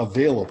methods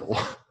available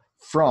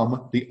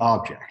from the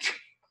object.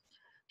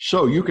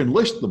 So you can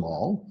list them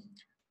all,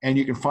 and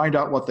you can find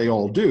out what they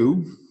all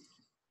do.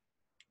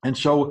 And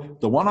so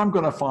the one I'm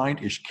going to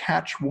find is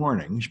catch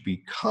warnings,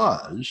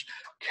 because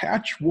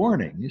catch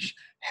warnings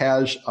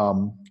has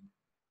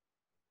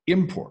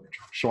import.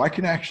 So I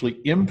can actually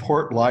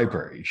import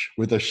libraries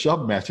with a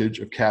sub-message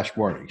of catch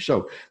warnings.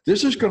 So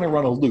this is going to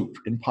run a loop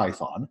in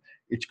Python.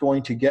 It's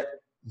going to get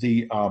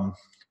the,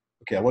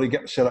 okay, I want to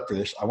get set up for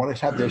this. I want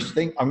to have this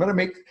thing. I'm going to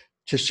make,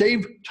 to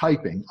save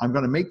typing, I'm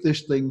going to make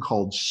this thing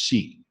called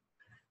C,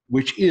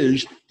 which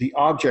is the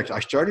object.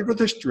 I started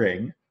with a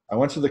string, I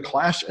went to the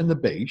class and the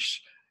base,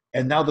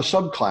 and now the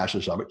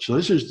subclasses of it. So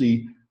this is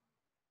the,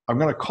 I'm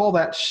going to call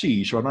that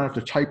C, so I don't have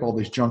to type all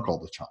this junk all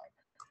the time.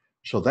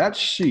 So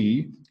that's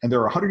C, and there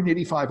are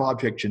 185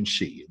 objects in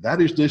C.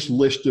 That is this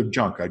list of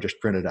junk I just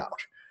printed out.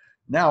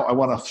 Now I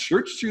want to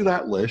search through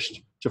that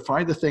list to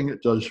find the thing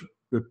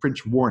that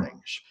prints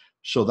warnings.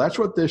 So that's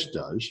what this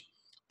does.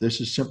 This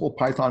is simple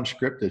Python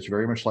script that's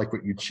very much like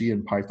what you'd see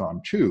in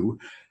Python 2.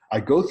 I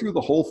go through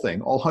the whole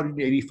thing, all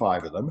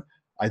 185 of them.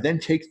 I then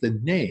take the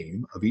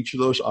name of each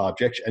of those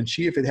objects and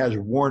see if it has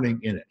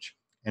warning in it.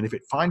 And if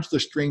it finds the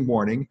string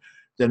warning,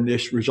 then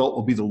this result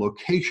will be the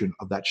location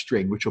of that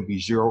string, which will be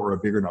 0 or a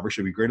bigger number,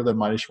 so it'll be greater than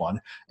 -1,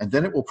 and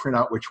then it will print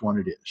out which one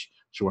it is.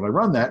 So when I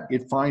run that,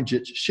 it finds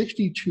its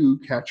 62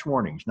 catch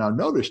warnings. Now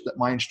notice that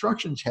my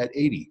instructions had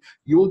 80.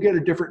 You will get a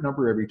different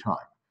number every time,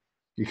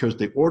 because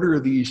the order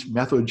of these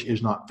methods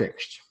is not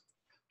fixed.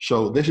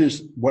 So this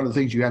is one of the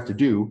things you have to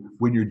do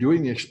when you're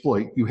doing the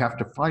exploit. You have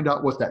to find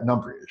out what that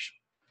number is,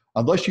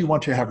 unless you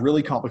want to have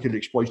really complicated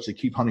exploits that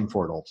keep hunting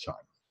for it all the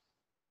time,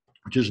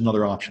 which is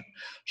another option.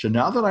 So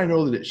now that I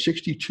know that it's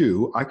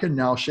 62, I can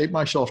now save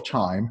myself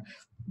time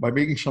by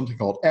making something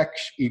called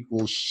x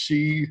equals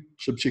c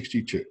sub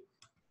 62.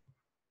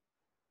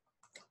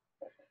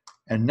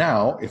 And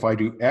now if I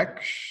do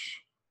x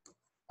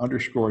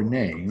underscore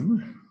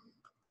name,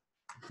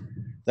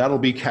 that'll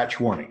be catch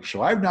warnings.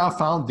 So I've now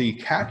found the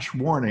catch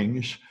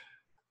warnings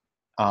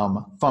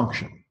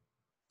function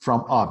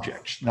from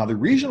objects. Now the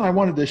reason I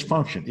wanted this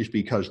function is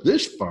because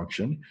this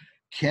function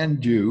can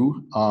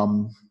do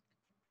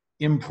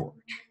import,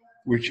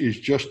 which is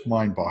just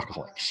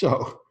mind-boggling.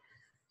 So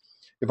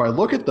if I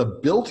look at the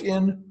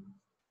built-in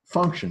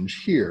functions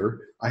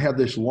here, I have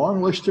this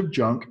long list of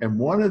junk, and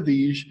one of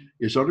these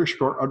is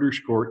underscore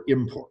underscore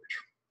import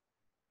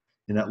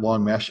in that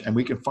long mess, and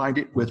we can find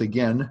it with,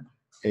 again,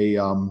 a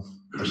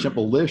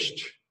simple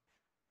list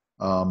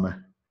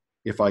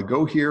If I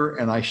go here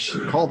and I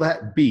call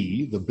that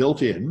B, the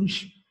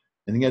built-ins,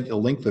 and then get the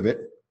length of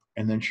it,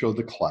 and then show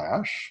the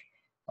class,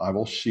 I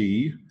will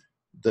see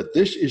that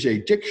this is a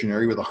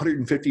dictionary with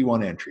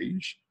 151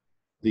 entries.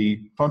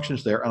 The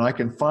functions there, and I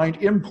can find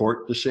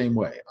import the same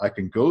way. I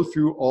can go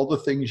through all the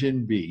things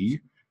in B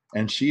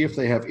and see if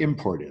they have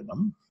import in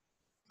them.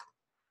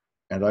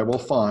 And I will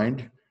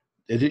find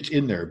that it's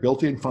in there,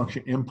 built-in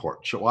function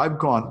import. So I've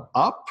gone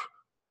up,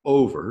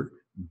 over,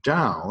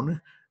 down,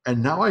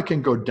 and now I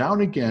can go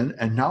down again,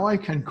 and now I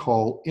can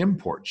call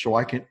import. So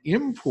I can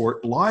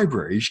import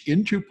libraries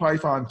into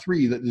Python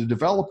 3 that the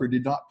developer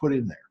did not put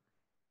in there,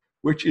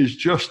 which is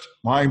just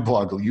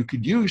mind-boggling. You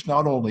could use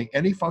not only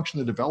any function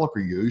the developer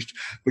used,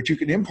 but you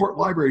can import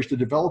libraries the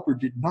developer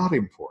did not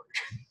import.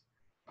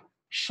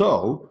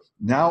 So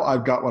now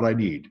I've got what I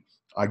need.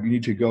 I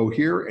need to go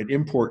here and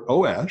import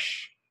OS.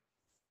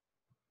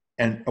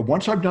 And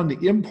once I've done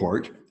the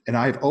import and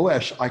I have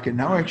OS, I can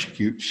now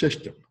execute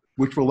system,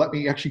 which will let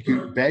me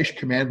execute bash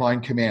command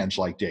line commands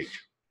like date.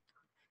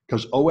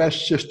 Because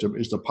OS system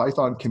is the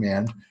Python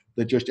command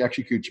that just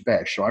executes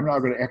bash. So I'm now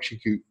going to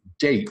execute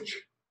date.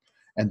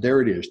 And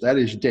there it is. That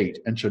is date.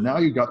 And so now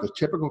you've got the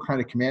typical kind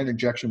of command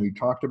injection we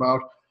talked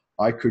about.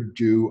 I could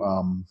do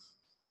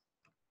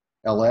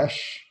ls.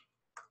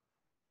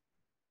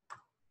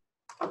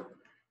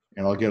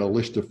 And I'll get a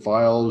list of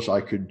files.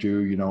 I could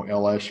do,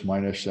 ls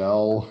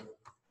 -l.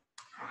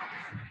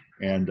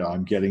 And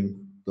I'm getting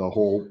the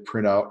whole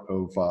printout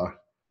of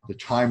the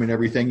time and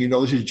everything.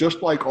 This is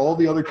just like all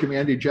the other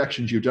command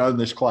injections you've done in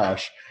this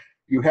class.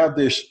 You have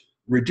this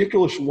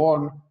ridiculous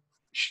long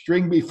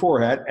string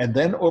before it, and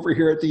then over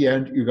here at the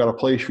end, you've got a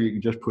place where you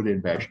can just put in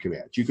bash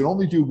commands. You can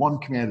only do one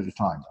command at a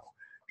time, though.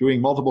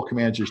 Doing multiple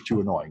commands is too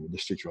annoying in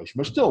this situation.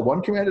 But still,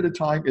 one command at a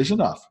time is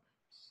enough.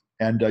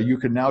 And you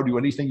can now do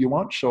anything you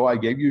want. So I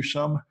gave you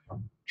some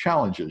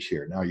challenges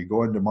here. Now you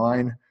go into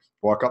mine,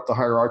 walk up the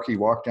hierarchy,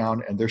 walk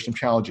down, and there's some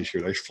challenges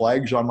here. There's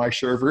flags on my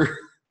server,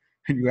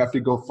 and you have to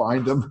go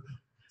find them.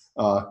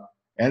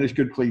 And it's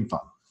good, clean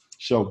fun.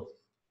 So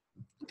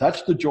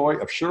that's the joy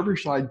of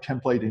server-side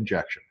template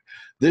injection.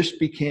 This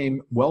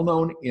became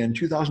well-known in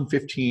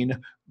 2015.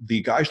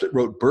 The guys that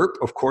wrote Burp,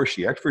 of course,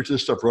 the experts of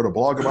this stuff, wrote a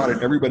blog about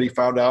it. Everybody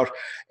found out.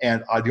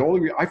 And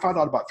I found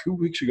out about 2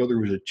 weeks ago, there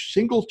was a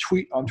single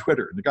tweet on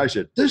Twitter. And the guy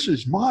said, "This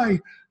is my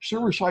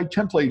server-side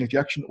template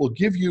injection. It will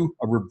give you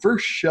a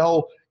reverse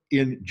shell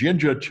in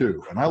Jinja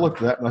 2. And I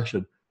looked at that and I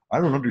said, "I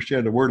don't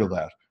understand a word of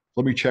that.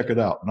 Let me check it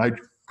out." And I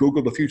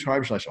Googled a few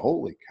times and I said,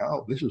 "Holy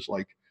cow, this is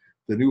like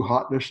the new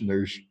hotness, and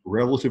there's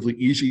relatively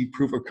easy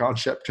proof of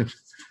concept. And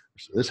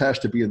so this has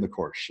to be in the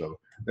course." So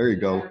there you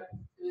go.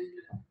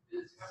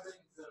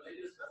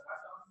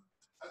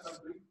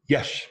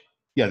 Yes.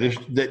 Yeah,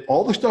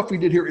 all the stuff we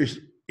did here is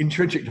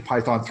intrinsic to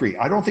Python 3.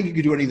 I don't think you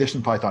could do any of this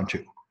in Python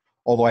 2.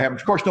 Although I haven't,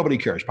 of course, nobody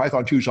cares.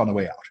 Python 2 is on the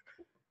way out.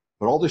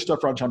 But all this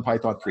stuff runs on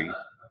Python 3.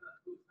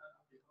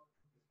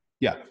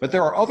 Yeah, but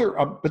there are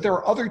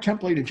other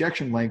template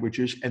injection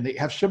languages, and they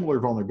have similar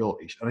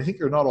vulnerabilities. And I think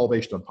they're not all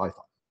based on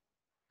Python.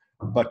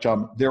 But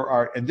there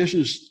are, and this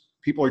is,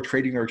 people are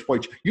trading their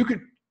exploits.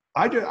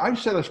 I'm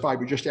satisfied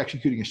with just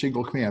executing a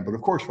single command, but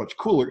of course what's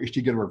cooler is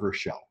to get a reverse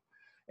shell.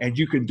 And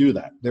you can do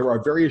that. There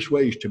are various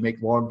ways to make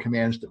long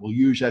commands that will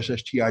use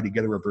SSTI to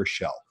get a reverse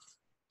shell.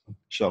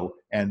 So,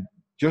 and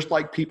just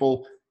like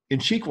people in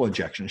SQL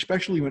injection,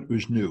 especially when it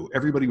was new,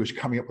 everybody was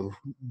coming up with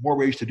more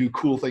ways to do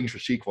cool things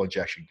with SQL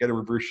injection, get a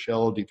reverse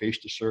shell, deface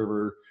the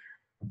server.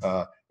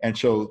 And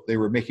so they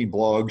were making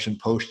blogs and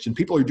posts, and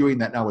people are doing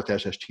that now with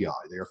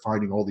SSTI. They are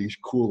finding all these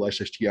cool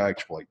SSTI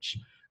exploits.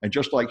 And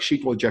just like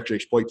SQL injection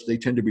exploits, they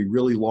tend to be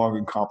really long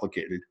and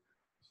complicated.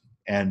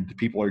 And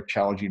people are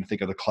challenging to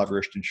think of the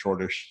cleverest and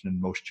shortest and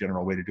most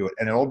general way to do it.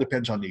 And it all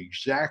depends on the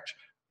exact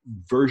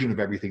version of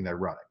everything they're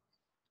running.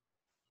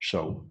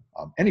 So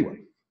anyway,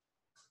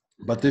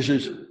 but this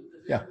is,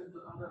 yeah.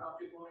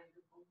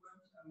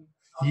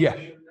 Yeah,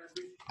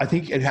 I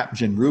think it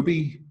happens in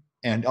Ruby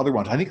and other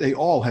ones. I think they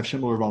all have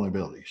similar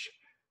vulnerabilities.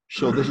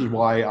 So this is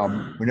why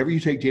whenever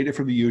you take data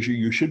from the user,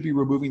 you should be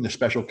removing the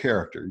special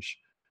characters,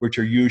 which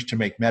are used to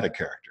make meta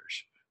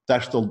characters.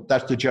 That's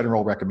the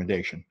general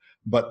recommendation.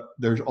 But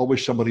there's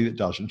always somebody that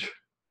doesn't.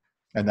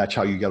 And that's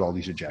how you get all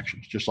these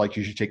injections. Just like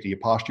you should take the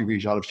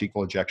apostrophes out of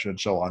SQL injection and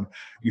so on.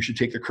 You should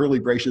take the curly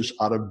braces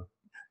out of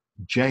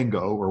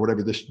Django or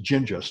whatever, this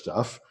Jinja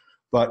stuff.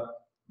 But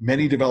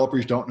many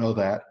developers don't know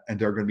that. And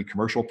there are going to be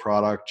commercial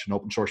products and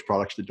open source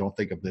products that don't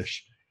think of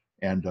this.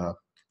 And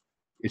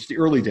it's the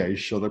early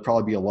days, so there'll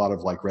probably be a lot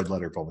of like red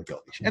letter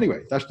vulnerabilities.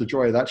 Anyway, that's the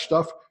joy of that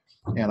stuff.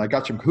 And I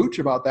got some Kahoots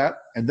about that.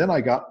 And then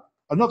I got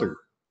another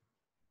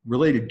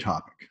related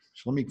topic.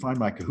 So let me find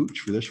my Kahoots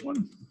for this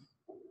one.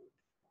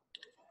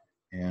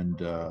 And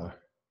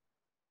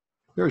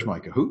there's my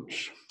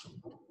Kahoots.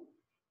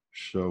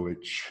 So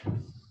it's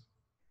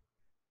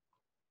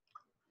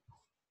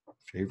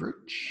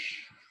favorites.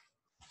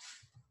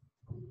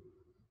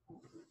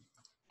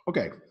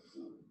 Okay.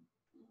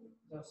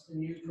 That's the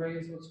new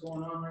craze that's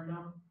going on right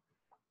now?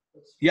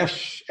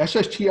 Yes,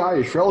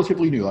 SSTI is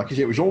relatively new. Like I said,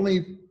 it was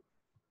only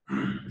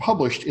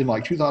published in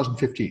like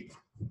 2015.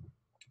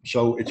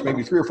 So it's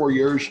maybe 3 or 4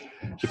 years.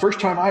 It's the first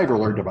time I ever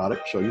learned about it.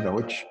 So, you know,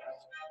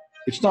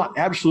 it's not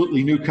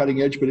absolutely new,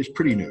 cutting edge, but it's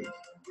pretty new.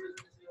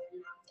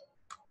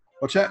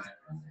 What's that?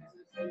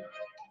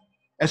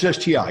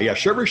 SSTI, yeah,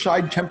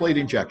 server-side template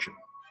injection.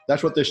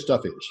 That's what this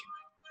stuff is.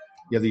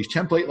 You have these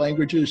template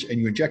languages and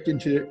you inject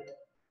into it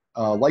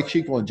like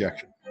SQL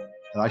injection.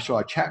 And I saw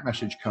a chat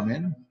message come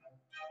in.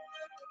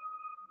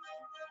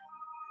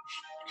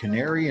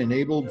 Canary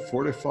enabled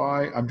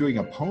Fortify. I'm doing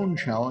a Bowne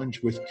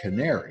challenge with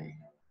Canary.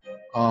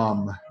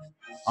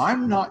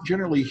 I'm not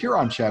generally here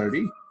on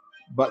Saturday,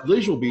 but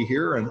Liz will be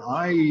here, and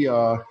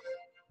I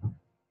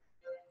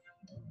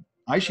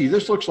see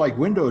this looks like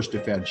Windows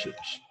defenses.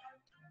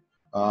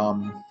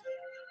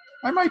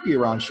 I might be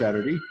around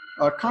Saturday.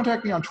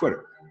 Contact me on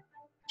Twitter.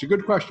 It's a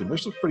good question.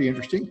 This looks pretty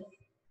interesting.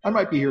 I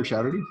might be here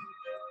Saturday.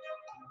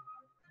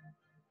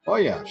 Oh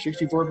yeah,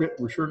 64-bit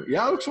Richarte.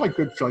 Yeah, it looks like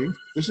good film.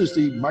 This is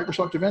the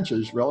Microsoft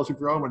defenses relative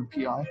to Rome and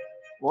PI,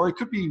 or it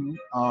could be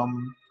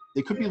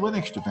they could be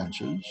Linux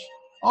defenses.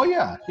 Oh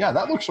yeah,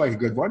 that looks like a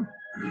good one.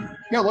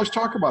 Yeah, let's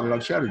talk about it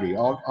on Saturday.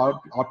 I'll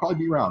probably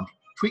be around.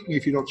 Tweet me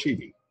if you don't see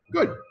me.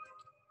 Good.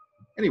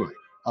 Anyway,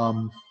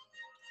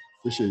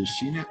 this is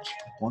CNIT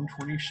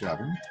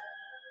 127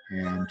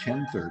 and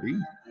 1030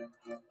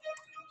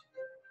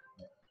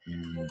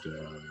 and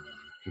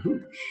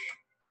Cahoots.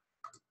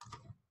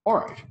 All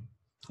right.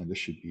 And this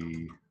should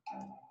be,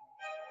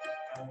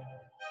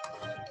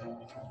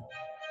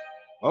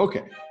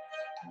 okay.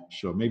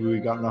 So maybe we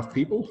got enough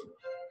people.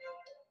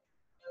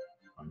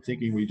 I'm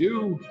thinking we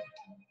do.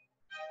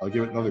 I'll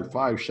give it another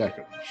 5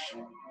 seconds.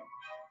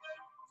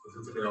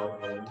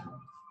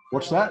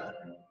 What's that?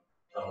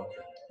 Oh,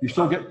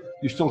 okay.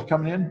 You still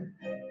coming in?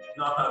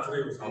 No,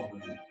 today was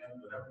holiday.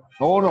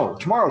 Oh no,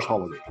 tomorrow's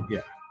holiday,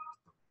 yeah.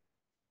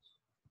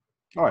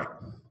 All right,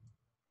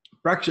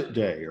 Brexit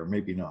Day, or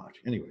maybe not.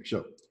 Anyway,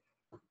 so,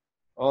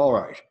 all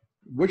right.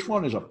 Which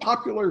one is a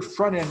popular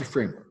front-end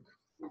framework?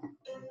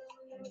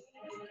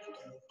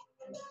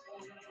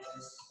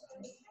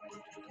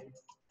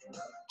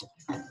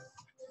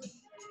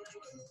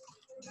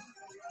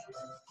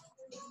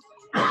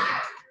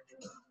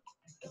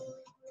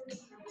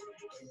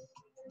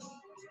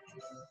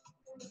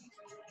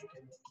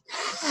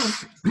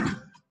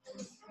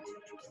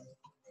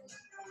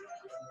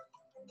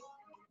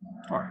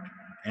 All right,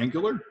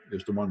 Angular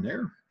is the one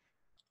there.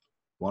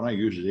 One I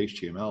use is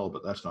HTML,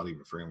 but that's not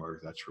even a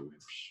framework, that's for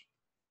WIMPs.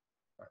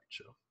 All right,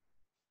 so.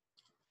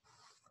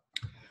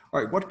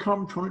 All right, what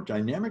component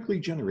dynamically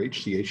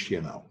generates the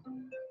HTML?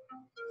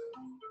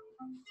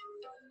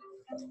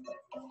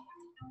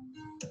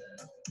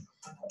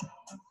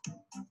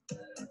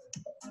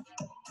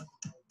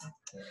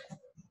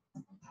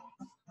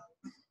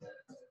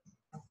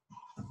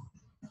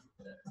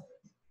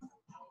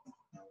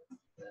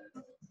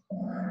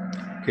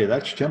 Okay,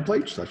 that's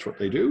templates, that's what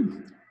they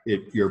do.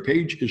 Your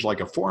page is like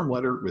a form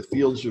letter with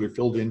fields that are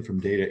filled in from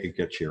data it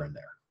gets here and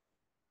there.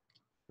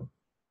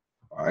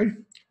 All right,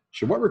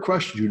 so what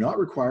requests do not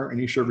require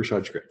any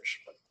server-side scripts?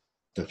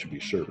 That should be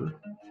server.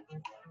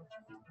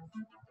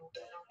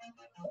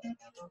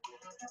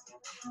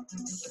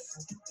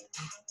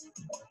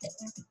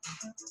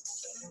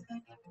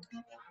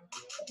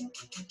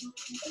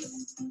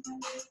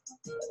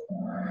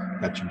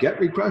 That's get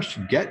request.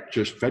 Get,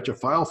 just fetch a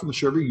file from the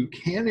server. You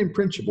can, in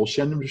principle,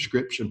 send them to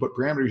scripts and put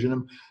parameters in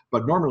them,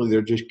 but normally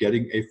they're just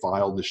getting a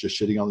file that's just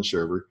sitting on the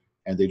server,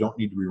 and they don't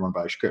need to be run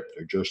by a script.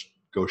 They just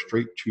go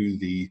straight to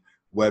the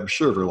web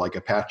server like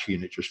Apache,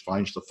 and it just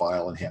finds the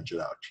file and hands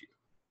it out to you.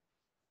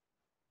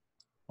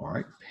 All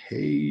right,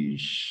 hey,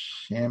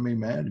 Sammy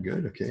Mad,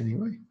 good, okay,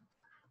 anyway.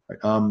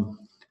 All right,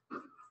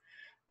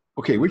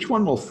 okay, which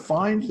one will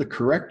find the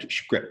correct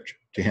script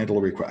to handle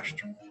a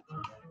request?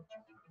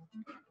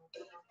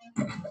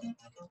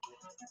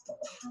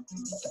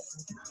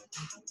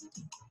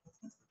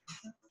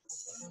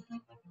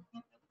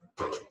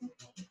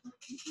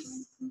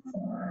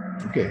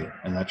 Okay,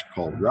 and that's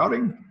called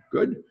routing.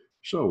 Good.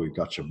 So we've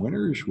got some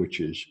winners,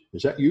 which is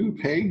that you,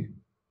 Pay?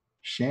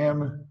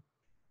 Sam?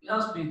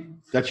 Must be.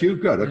 That's you?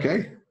 Good,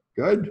 okay.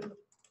 Good.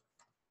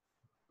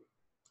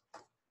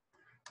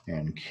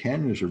 And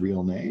Ken is a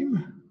real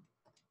name.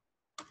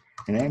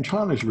 And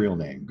Anton is a real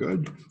name.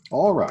 Good.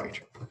 All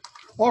right.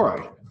 All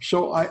right.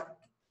 So I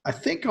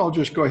think I'll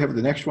just go ahead with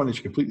the next one. It's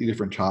a completely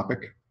different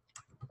topic.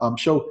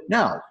 So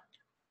now,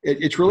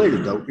 it's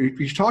related though.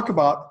 You talk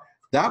about,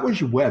 that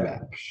was web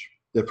apps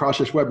that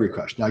process web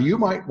requests. Now you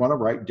might want to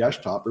write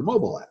desktop or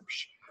mobile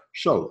apps.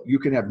 So you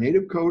can have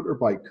native code or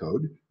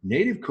bytecode.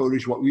 Native code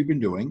is what we've been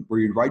doing,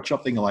 where you write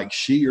something like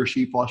C or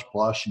C++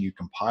 and you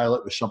compile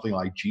it with something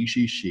like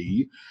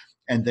GCC,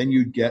 and then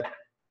you get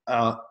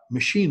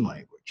machine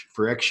language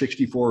for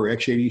x64 or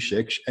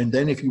x86. And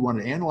then if you want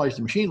to analyze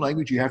the machine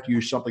language, you have to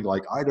use something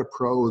like IDA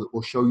Pro that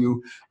will show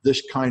you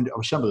this kind of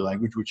assembly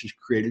language, which is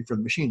created from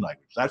the machine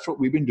language. That's what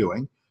we've been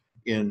doing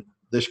in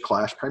this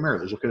class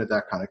primarily, is looking at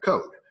that kind of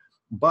code.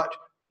 But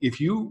if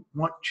you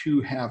want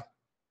to have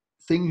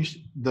things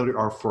that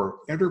are for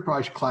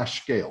enterprise class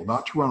scale,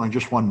 not to run on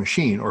just one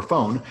machine or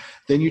phone,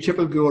 then you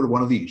typically go to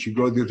one of these. You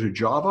go either to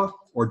Java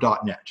or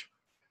 .NET.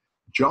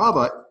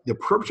 Java, the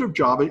purpose of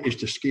Java is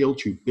to scale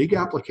to big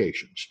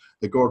applications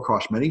that go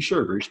across many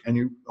servers, and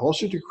you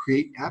also to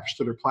create apps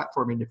that are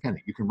platform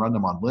independent. You can run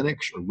them on Linux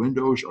or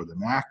Windows or the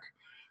Mac,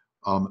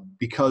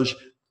 because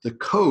the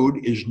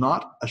code is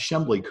not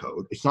assembly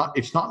code. It's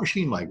not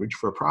machine language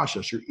for a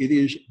processor. It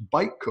is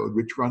bytecode,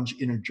 which runs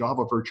in a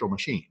Java virtual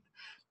machine.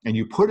 And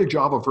you put a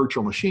Java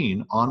virtual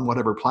machine on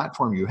whatever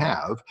platform you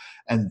have,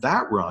 and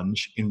that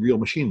runs in real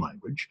machine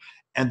language.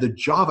 And the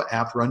Java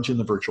app runs in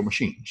the virtual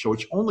machine. So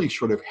it's only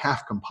sort of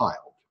half compiled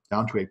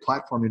down to a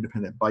platform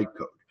independent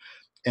bytecode.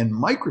 And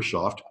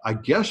Microsoft, I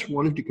guess,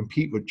 wanted to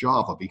compete with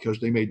Java because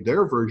they made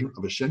their version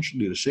of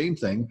essentially the same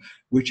thing,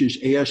 which is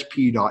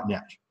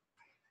ASP.NET.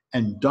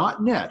 And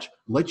 .NET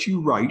lets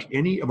you write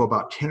any of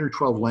about 10 or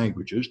 12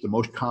 languages. The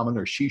most common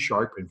are C#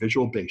 and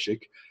Visual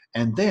Basic.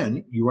 And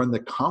then you run the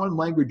common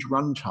language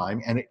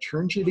runtime, and it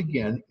turns it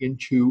again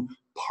into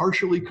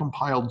partially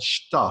compiled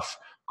stuff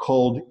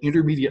called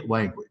intermediate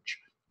language,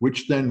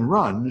 which then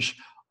runs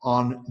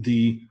on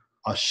the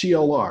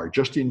CLR,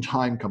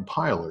 just-in-time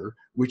compiler,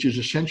 which is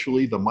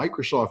essentially the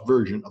Microsoft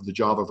version of the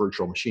Java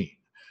virtual machine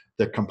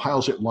that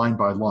compiles it line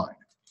by line.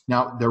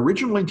 Now, the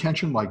original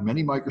intention, like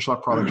many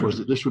Microsoft products, was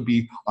that this would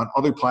be on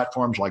other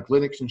platforms like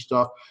Linux and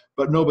stuff,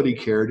 but nobody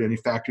cared, and in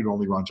fact, it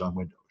only runs on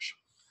Windows.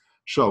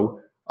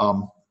 So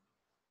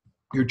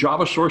your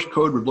Java source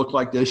code would look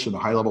like this in a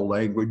high-level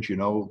language, you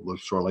know,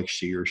 looks sort of like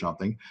C or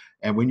something.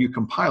 And when you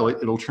compile it,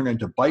 it'll turn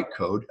into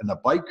bytecode, and the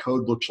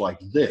bytecode looks like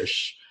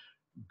this: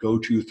 go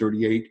to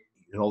 38,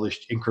 you know, this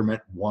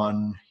increment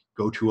 1,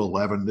 go to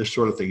 11, this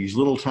sort of thing. These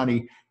little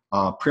tiny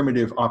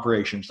primitive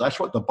operations. That's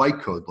what the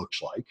bytecode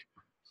looks like.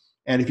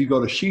 And if you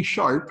go to C#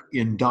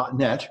 in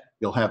 .NET,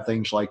 you'll have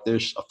things like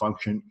this: a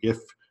function if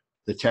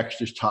the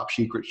text is top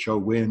secret, show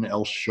win,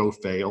 else show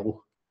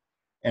fail.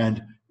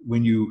 And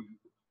when you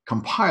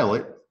compile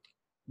it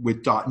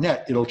with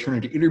 .NET, it'll turn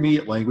into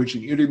intermediate language,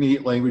 and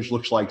intermediate language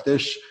looks like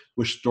this,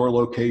 with store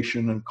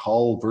location and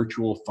call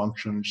virtual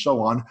function and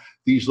so on.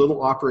 These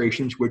little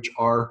operations which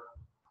are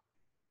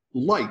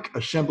like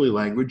assembly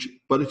language,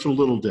 but it's a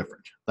little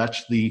different.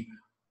 That's the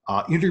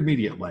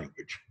intermediate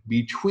language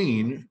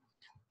between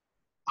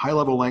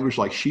high-level language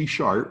like C#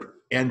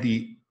 and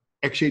the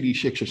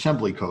x86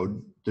 assembly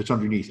code that's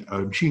underneath it,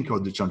 machine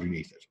code that's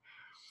underneath it.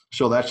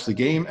 So that's the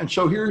game. And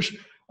so here's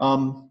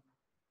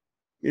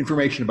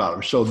information about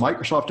them. So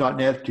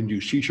Microsoft.NET can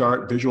do C#,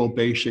 Visual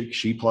Basic,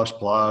 C++,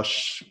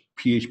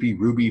 PHP,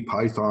 Ruby,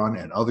 Python,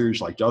 and others,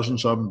 like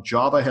dozens of them.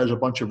 Java has a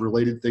bunch of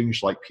related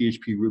things like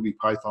PHP, Ruby,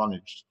 Python,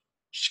 and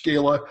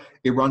Scala.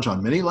 It runs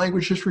on many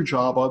languages for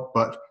Java,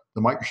 but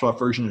the Microsoft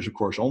version is, of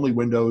course, only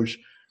Windows.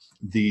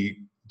 The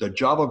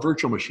Java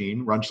virtual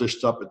machine runs this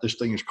stuff, but this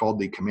thing is called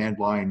the command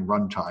line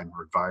runtime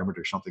or environment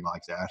or something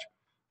like that.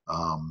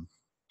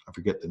 I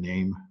forget the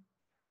name.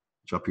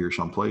 It's up here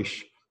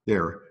someplace.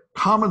 There.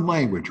 Common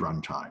language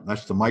runtime.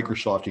 That's the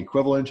Microsoft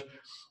equivalent.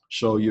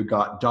 So you've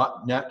got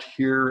 .NET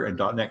here and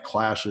 .NET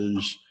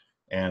classes,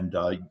 and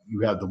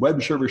you have the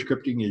web server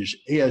scripting is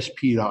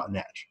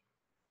ASP.NET.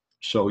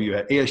 So you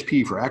have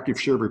ASP for active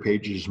server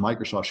pages,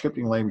 Microsoft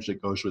scripting language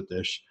that goes with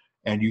this.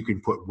 And you can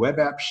put web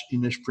apps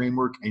in this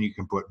framework, and you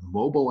can put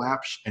mobile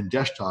apps and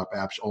desktop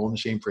apps all in the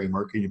same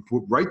framework, and you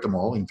write them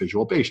all in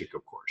Visual Basic,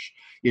 of course,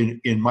 in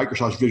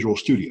Microsoft's Visual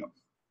Studio.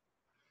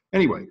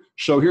 Anyway,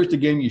 so here's the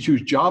game. You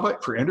choose Java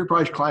for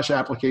enterprise class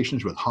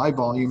applications with high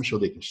volume so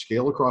they can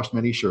scale across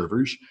many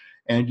servers,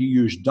 and you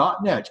use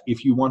 .NET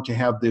if you want to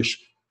have this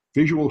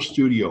Visual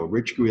Studio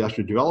rich GUI. That's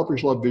what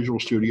developers love, Visual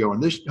Studio,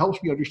 and this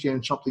helps me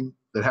understand something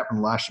that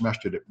happened last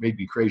semester that made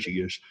me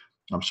crazy. Is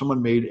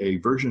someone made a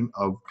version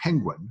of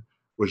Penguin,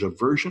 was a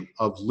version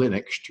of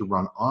Linux to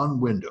run on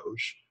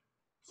Windows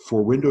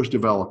for Windows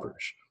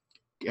developers.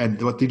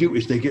 And what they do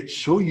is they get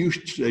so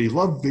used to, they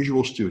love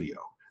Visual Studio.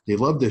 They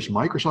love this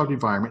Microsoft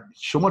environment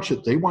so much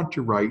that they want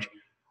to write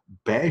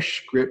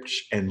Bash scripts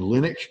and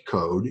Linux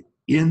code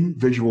in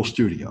Visual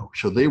Studio.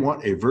 So they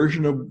want a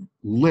version of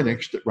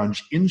Linux that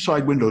runs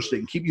inside Windows so they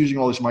can keep using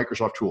all these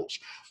Microsoft tools.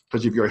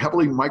 Because if you're a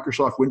heavily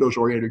Microsoft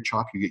Windows-oriented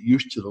shop, you get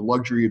used to the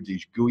luxury of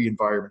these GUI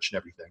environments and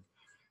everything.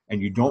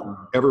 And you don't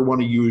ever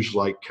want to use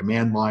like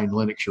command line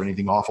Linux or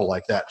anything awful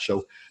like that.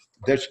 So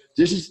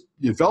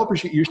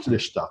developers get used to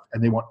this stuff,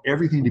 and they want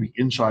everything to be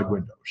inside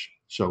Windows.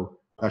 So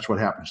that's what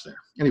happens there.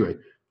 Anyway,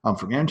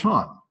 from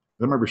Anton,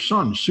 remember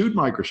Sun sued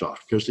Microsoft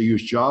because they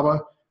used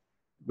Java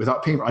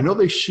without payment. I know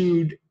they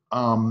sued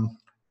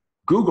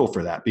Google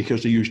for that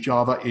because they used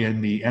Java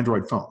in the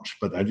Android phones,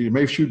 but they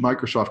may have sued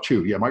Microsoft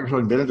too. Yeah, Microsoft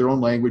invented their own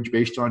language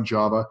based on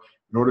Java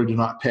in order to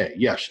not pay.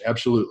 Yes,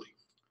 absolutely.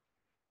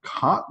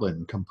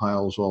 Kotlin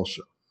compiles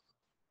also.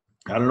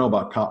 I don't know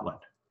about Kotlin.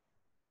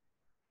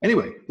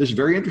 Anyway, this is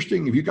very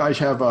interesting. If you guys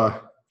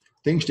have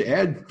things to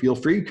add, feel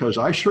free, because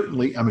I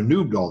certainly am a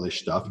noob to all this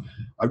stuff.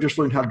 I've just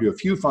learned how to do a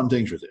few fun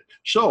things with it.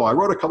 So I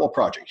wrote a couple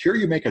projects. Here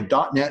you make a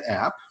 .NET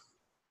app,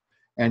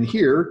 And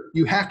here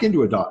you hack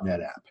into a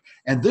 .NET app.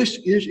 And this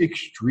is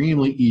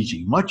extremely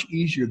easy. Much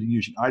easier than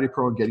using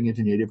IDPro and getting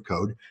into native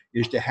code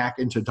is to hack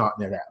into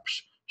 .NET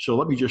apps. So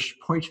let me just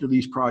point you to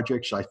these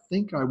projects. I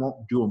think I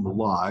won't do them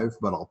live,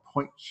 but I'll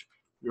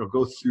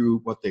go through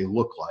what they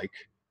look like.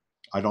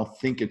 I don't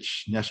think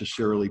it's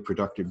necessarily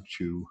productive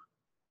to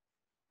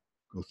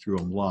go through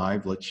them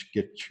live. Let's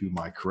get to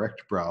my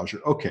correct browser.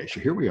 Okay, so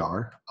here we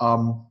are.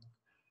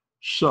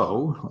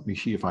 So let me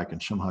see if I can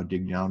somehow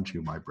dig down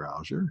to my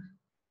browser.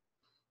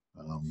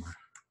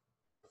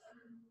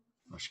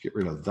 Let's get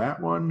rid of that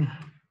one.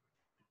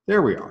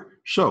 There we are.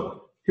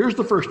 So here's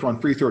the first one,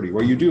 330,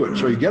 where you do it.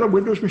 So you get a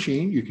Windows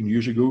machine. You can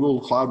use a Google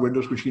Cloud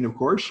Windows machine, of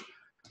course.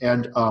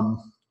 And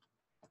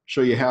so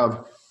you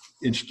have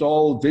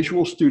installed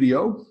Visual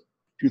Studio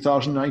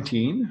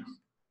 2019,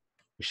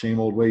 the same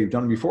old way you've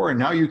done it before. And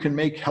now you can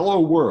make Hello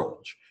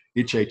World.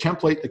 It's a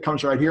template that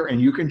comes right here,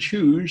 and you can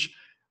choose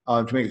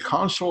to make a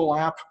console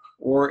app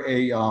or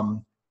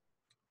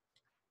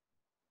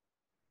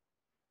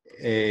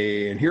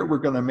and here we're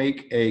going to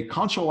make a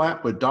console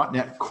app with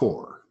 .NET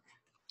Core.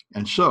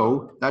 And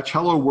so that's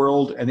Hello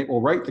World, and it will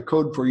write the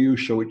code for you.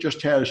 So it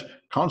just has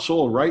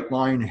console write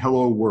line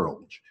Hello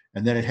World.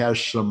 And then it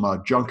has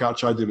some junk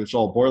outside that it's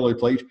all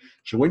boilerplate.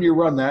 So when you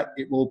run that,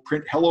 it will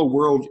print Hello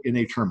World in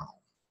a terminal.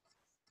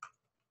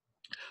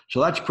 So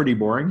that's pretty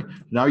boring.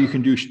 Now you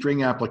can do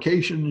string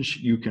applications.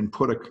 You can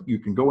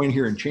go in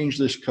here and change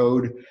this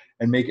code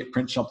and make it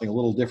print something a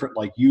little different,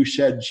 like you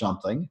said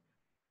something.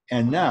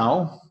 And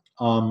now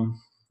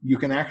you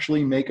can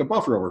actually make a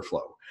buffer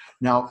overflow.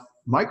 Now,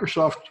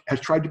 Microsoft has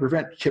tried to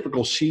prevent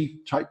typical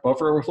C-type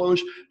buffer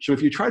overflows. So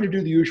if you try to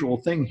do the usual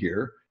thing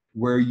here,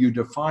 where you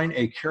define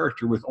a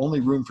character with only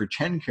room for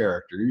 10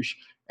 characters,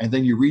 and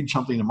then you read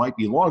something that might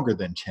be longer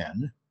than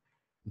 10,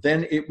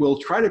 then it will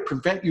try to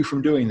prevent you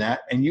from doing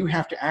that, and you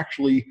have to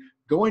actually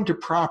go into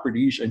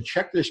properties and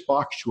check this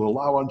box to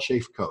allow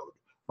unsafe code.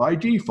 By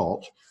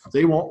default,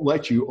 they won't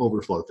let you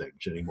overflow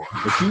things anymore.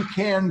 But you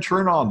can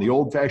turn on the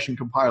old-fashioned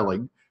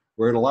compiling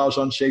where it allows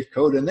unsafe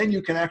code, and then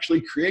you can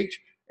actually create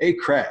a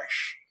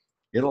crash.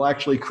 It'll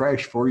actually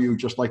crash for you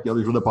just like the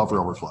others with a buffer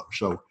overflow.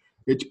 So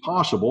it's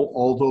possible,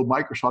 although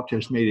Microsoft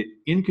has made it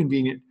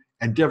inconvenient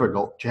and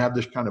difficult to have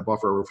this kind of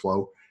buffer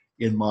overflow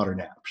in modern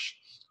apps.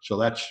 So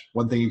that's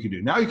one thing you can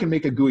do. Now you can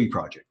make a GUI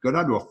project. Go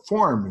down to a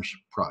Forms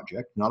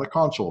project, not a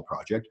console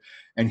project,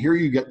 and here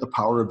you get the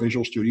power of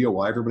Visual Studio,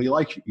 why everybody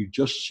likes it. You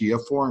just see a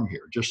form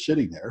here, just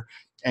sitting there,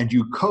 and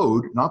you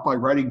code, not by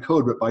writing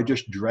code, but by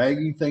just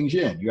dragging things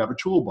in. You have a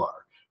toolbar.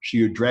 So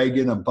you drag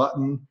in a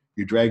button,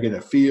 you drag in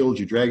a field,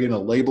 you drag in a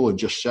label, and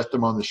just set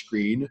them on the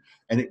screen,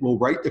 and it will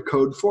write the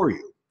code for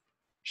you.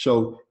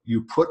 So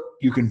you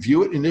can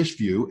view it in this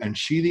view and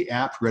see the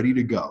app ready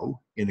to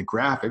go in the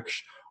graphics,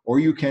 or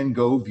you can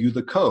go view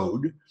the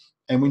code.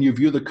 And when you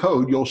view the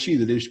code, you'll see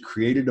that it's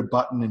created a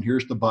button, and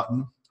here's the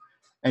button.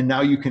 And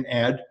now you can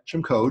add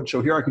some code. So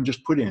here I can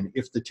just put in,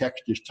 if the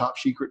text is top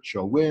secret,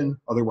 show win,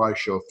 otherwise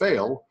show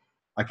fail.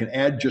 I can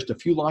add just a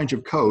few lines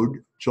of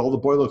code to all the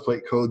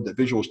boilerplate code that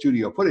Visual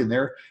Studio put in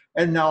there.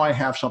 And now I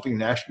have something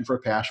that asks you for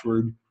a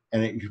password.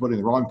 And if you put in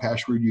the wrong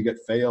password, you get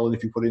fail. And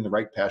if you put in the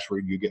right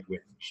password, you get win.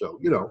 So,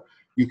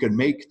 you can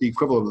make the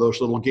equivalent of those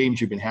little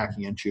games you've been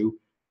hacking into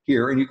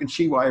here, and you can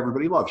see why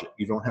everybody loves it.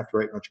 You don't have to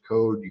write much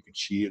code. You can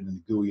see it in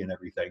the GUI and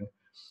everything.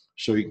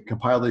 So you can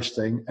compile this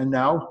thing, and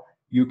now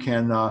you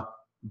can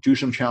do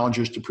some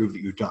challenges to prove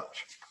that you've done it.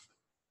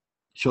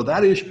 So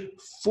that is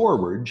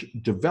forwards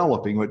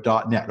developing with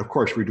 .NET. Of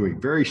course, we're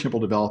doing very simple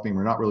developing.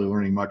 We're not really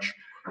learning much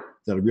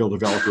that a real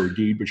developer would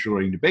need, but you're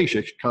learning the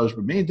basics, because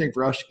the main thing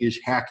for us is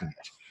hacking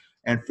it.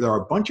 And there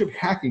are a bunch of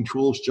hacking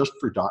tools just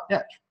for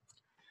 .NET.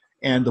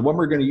 And the one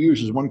we're going to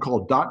use is one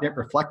called .NET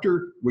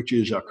Reflector, which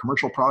is a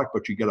commercial product,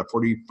 but you get a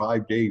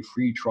 45-day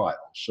free trial.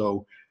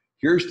 So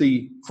here's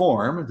the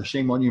form, the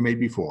same one you made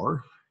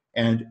before.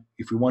 And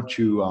if you want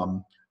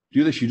to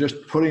do this, you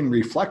just put in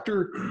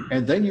Reflector,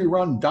 and then you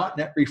run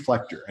 .NET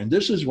Reflector. And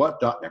this is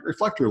what .NET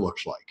Reflector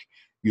looks like.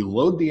 You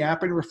load the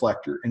app in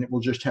Reflector, and it will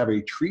just have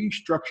a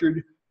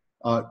tree-structured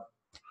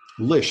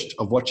list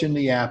of what's in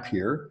the app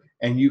here.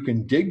 And you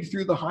can dig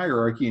through the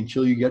hierarchy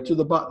until you get to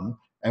the button.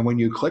 And when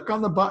you click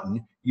on the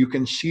button, you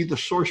can see the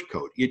source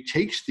code. It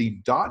takes the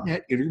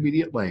 .NET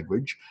Intermediate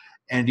language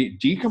and it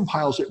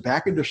decompiles it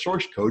back into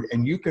source code,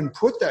 and you can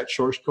put that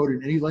source code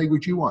in any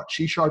language you want.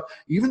 C#,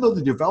 even though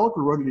the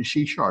developer wrote it in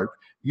C#,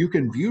 you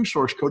can view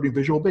source code in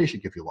Visual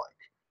Basic if you like,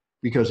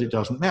 because it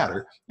doesn't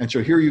matter. And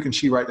so here you can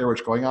see right there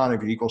what's going on.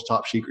 If it equals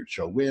top secret,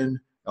 show win,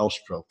 else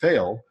show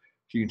fail.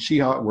 So you can see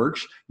how it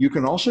works. You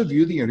can also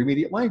view the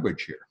intermediate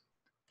language here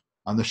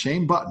on the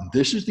same button.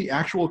 This is the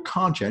actual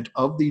content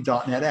of the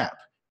 .NET app.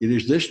 It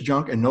is this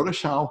junk, and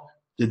notice how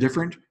the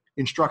different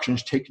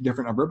instructions take a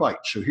different number of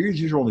bytes. So here's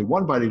usually only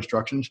 1 byte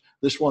instructions.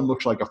 This one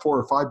looks like a 4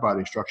 or 5 byte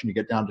instruction. You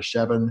get down to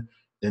 7,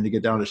 then to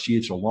get down to C,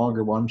 it's a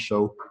longer one.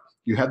 So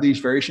you have these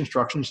various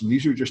instructions, and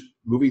these are just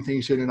moving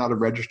things in and out of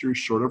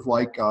registers, sort of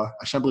like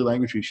assembly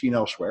language we've seen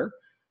elsewhere.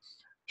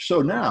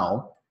 So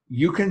now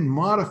you can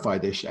modify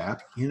this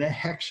app in a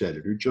hex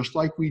editor, just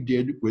like we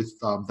did with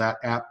that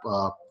app.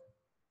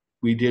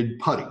 We did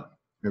Putty.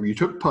 Remember, you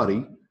took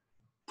Putty,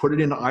 put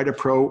it into IDA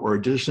Pro or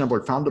a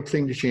disassembler, found the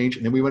thing to change,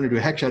 and then we went into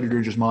a hex editor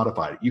and just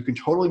modified it. You can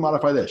totally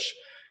modify this.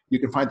 You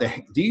can find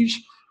these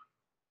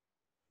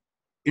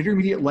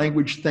intermediate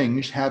language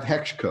things have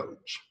hex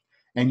codes.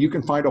 And you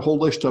can find a whole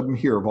list of them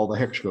here of all the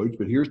hex codes,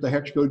 but here's the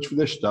hex codes for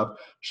this stuff.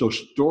 So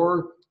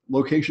store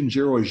location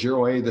 0 is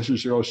 0A, this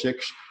is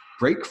 06.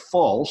 Break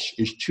false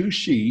is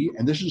 2C,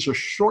 and this is a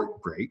short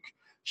break,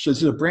 so this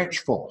is a branch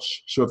false.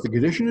 So if the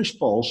condition is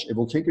false, it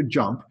will take a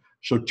jump.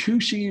 So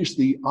 2C is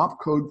the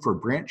opcode for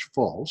branch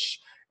false,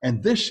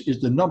 and this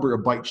is the number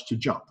of bytes to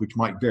jump, which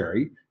might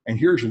vary. And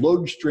here's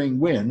load string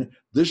win.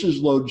 This is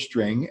load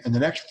string, and the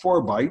next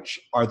 4 bytes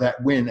are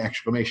that win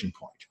exclamation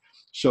point.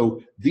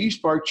 So these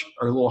parts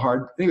are a little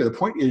hard. Anyway, the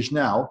point is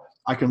now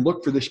I can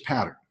look for this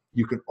pattern.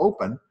 You can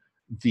open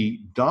the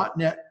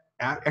 .NET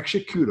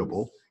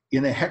executable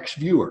in a hex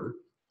viewer,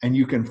 and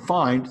you can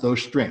find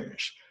those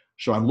strings.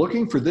 So I'm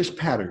looking for this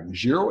pattern,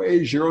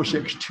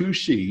 0A06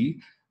 2C,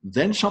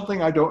 then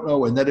something I don't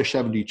know, and then a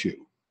 72.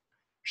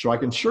 So I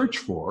can search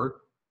for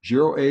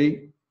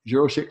 0A06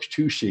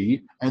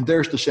 2C, and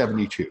there's the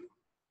 72.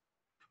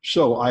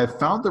 So I have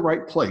found the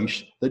right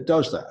place that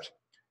does that.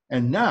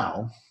 And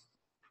now,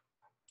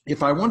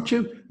 if I want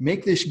to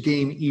make this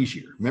game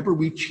easier, remember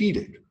we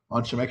cheated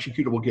on some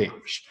executable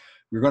games.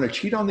 We're going to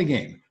cheat on the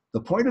game. The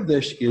point of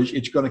this is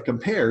it's going to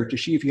compare to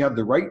see if you have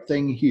the right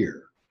thing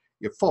here.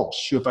 If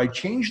false. So if I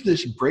change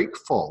this break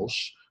false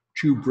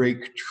to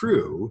break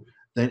true,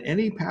 then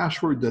any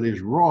password that is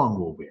wrong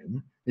will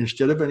win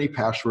instead of any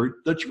password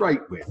that's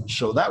right wins.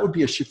 So that would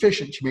be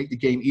sufficient to make the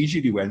game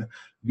easy to win,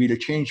 would be to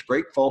change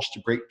break false to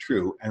break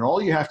true. And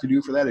all you have to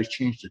do for that is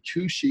change the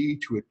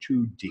 2C to a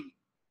 2D.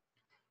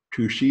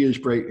 2C is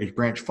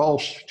branch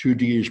false,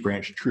 2D is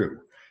branch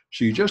true.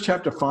 So you just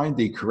have to find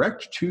the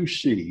correct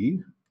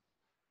 2C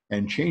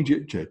and change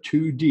it to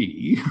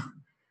 2D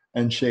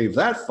and save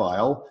that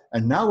file.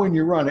 And now when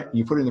you run it and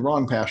you put in the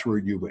wrong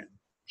password, you win.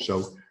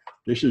 So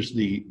this is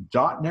the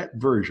 .NET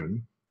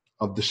version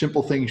of the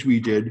simple things we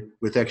did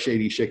with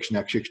x86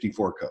 and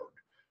x64 code.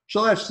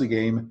 So that's the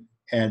game.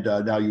 And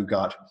now you've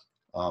got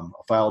a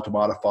file to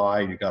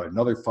modify, and you've got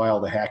another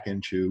file to hack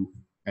into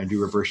and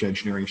do reverse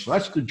engineering. So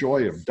that's the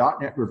joy of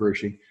 .NET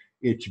reversing.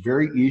 It's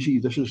very easy.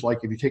 This is like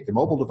if you take the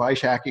mobile device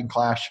hacking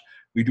class,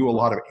 we do a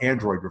lot of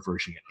Android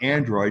reversing. And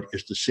Android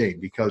is the same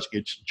because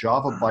it's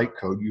Java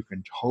bytecode. You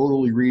can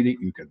totally read it.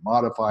 You can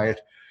modify it.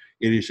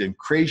 It is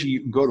crazy. You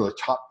can go to the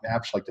top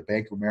apps like the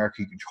Bank of America.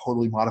 You can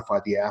totally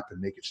modify the app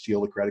and make it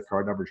steal the credit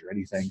card numbers or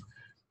anything.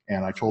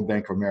 And I told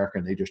Bank of America,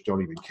 and they just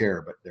don't even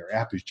care, but their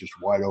app is just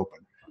wide open.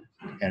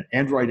 And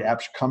Android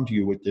apps come to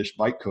you with this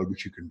bytecode,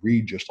 which you can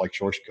read just like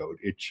source code.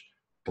 It's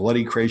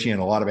bloody crazy,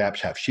 and a lot of apps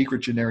have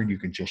secrets in there, and you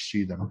can just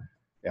see them.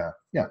 Yeah,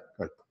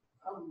 good.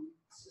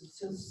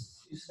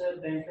 Since you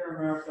said Bank of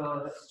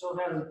America still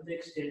hasn't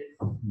fixed it,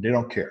 They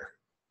don't care.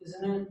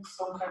 isn't it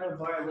some kind of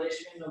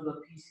violation of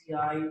the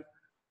PCI?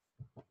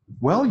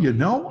 Well, you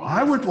know,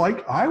 I would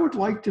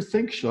like to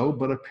think so,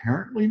 but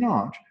apparently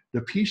not.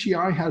 The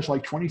PCI has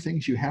like 20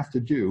 things you have to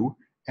do,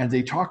 and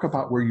they talk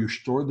about where you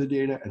store the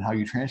data and how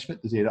you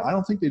transmit the data. I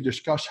don't think they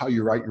discuss how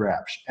you write your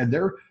apps. And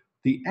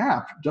the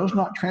app does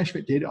not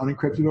transmit data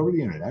unencrypted over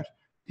the internet.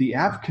 The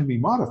app can be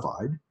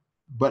modified,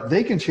 but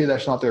they can say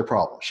that's not their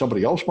problem.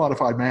 Somebody else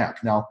modified my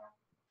app. Now,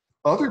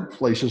 other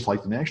places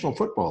like the National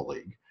Football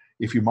League,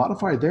 if you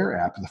modify their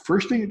app, the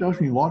first thing it does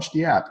when you launch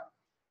the app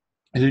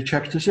is it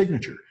checks the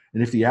signature.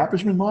 And if the app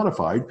has been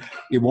modified,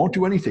 it won't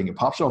do anything. It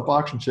pops up a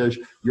box and says,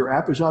 your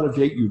app is out of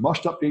date. You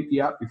must update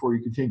the app before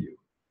you continue.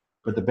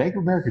 But the Bank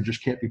of America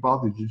just can't be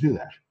bothered to do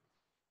that.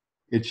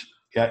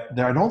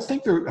 I don't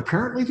think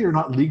apparently they're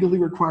not legally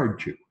required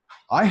to.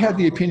 I had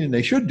the opinion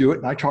they should do it,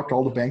 and I talked to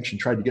all the banks and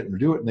tried to get them to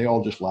do it, and they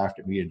all just laughed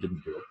at me and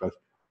didn't do it. But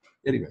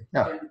anyway,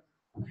 yeah.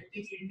 I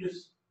think you're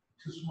just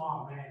too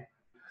small, man.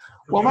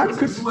 Well, that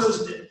could. This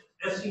was the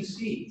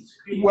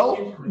SEC.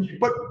 Well,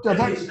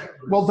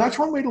 but that's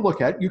one way to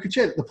look at it. You could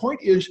say that the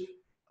point is,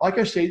 like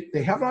I say,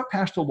 they have not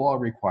passed a law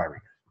requiring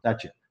it.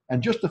 That's it.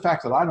 And just the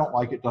fact that I don't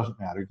like it doesn't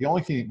matter. The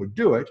only thing that would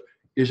do it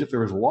is if there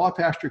was a law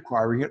passed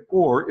requiring it,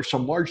 or if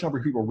some large number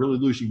of people are really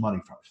losing money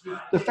from it.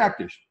 The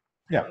fact is,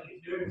 yeah.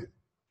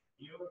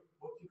 You're working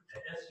for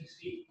the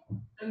SEC,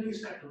 and you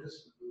expect to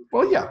listen.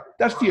 Well, yeah,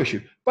 that's the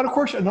issue. But of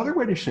course, another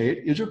way to say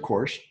it is, of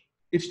course,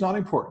 it's not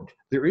important.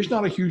 There is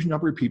not a huge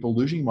number of people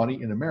losing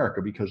money in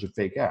America because of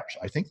fake apps.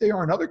 I think they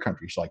are in other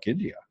countries like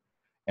India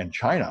and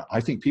China. I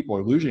think people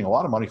are losing a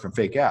lot of money from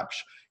fake apps.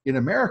 In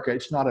America,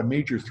 it's not a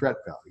major threat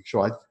value.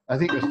 So I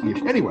think that's the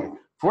issue. Anyway,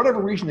 for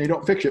whatever reason, they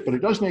don't fix it, but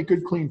it does make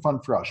good, clean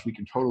fun for us. We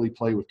can totally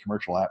play with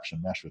commercial apps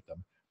and mess with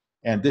them.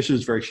 And this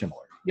is very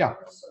similar. Yeah.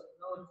 That's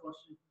another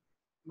question.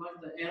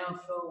 Like the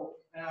NFL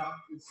app,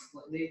 it's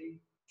like they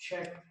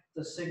check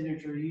the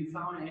signature. You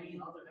found any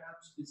other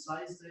apps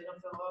besides the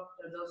NFL app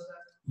that does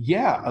that?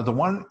 Yeah, the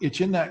one, it's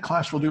in that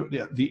class, we'll do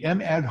the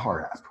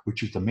M-Aadhaar app,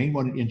 which is the main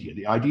one in India,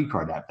 the ID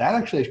card app. That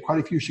actually has quite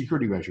a few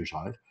security measures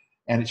on it,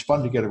 and it's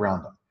fun to get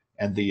around them.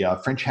 And the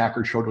French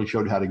hacker totally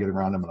showed how to get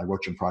around them, and I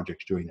wrote some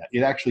projects doing that.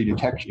 It actually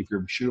detects if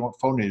your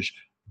phone is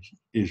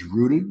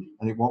rooted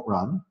and it won't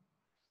run,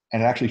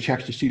 and it actually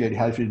checks to see that it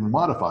has been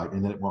modified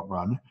and then it won't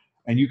run.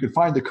 And you can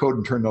find the code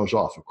and turn those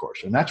off, of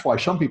course. And that's why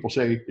some people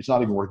say it's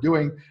not even worth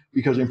doing,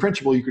 because in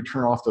principle, you could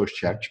turn off those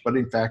checks. But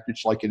in fact,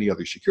 it's like any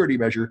other security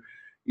measure.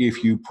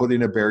 If you put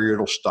in a barrier,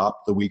 it'll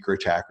stop the weaker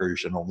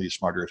attackers, and only the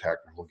smarter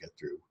attackers will get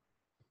through.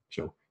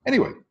 So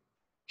anyway,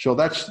 so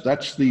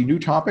that's the new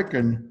topic,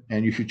 and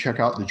you should check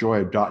out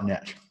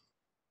thejoy.net.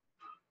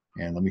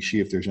 And let me see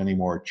if there's any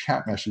more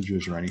chat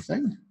messages or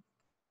anything.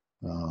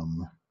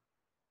 Yeah,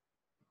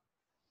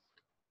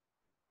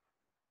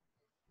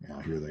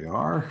 here they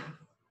are.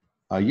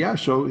 Yeah,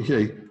 so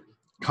hey,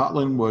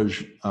 Kotlin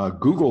was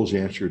Google's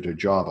answer to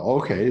Java.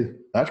 Okay,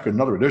 that's good.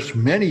 Another, there's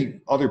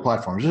many other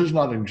platforms. This is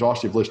not an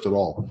exhaustive list at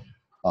all.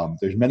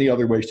 There's many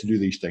other ways to do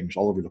these things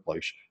all over the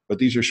place, but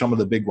these are some of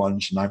the big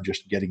ones, and I'm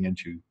just getting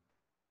into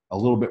a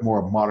little bit more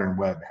of modern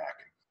web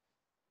hacking.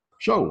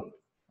 So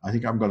I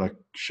think I'm going to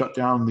shut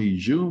down the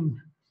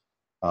Zoom.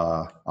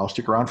 I'll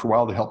stick around for a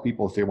while to help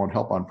people if they want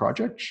help on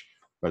projects,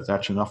 but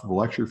that's enough of a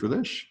lecture for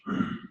this.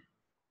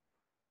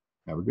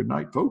 Have a good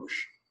night, folks.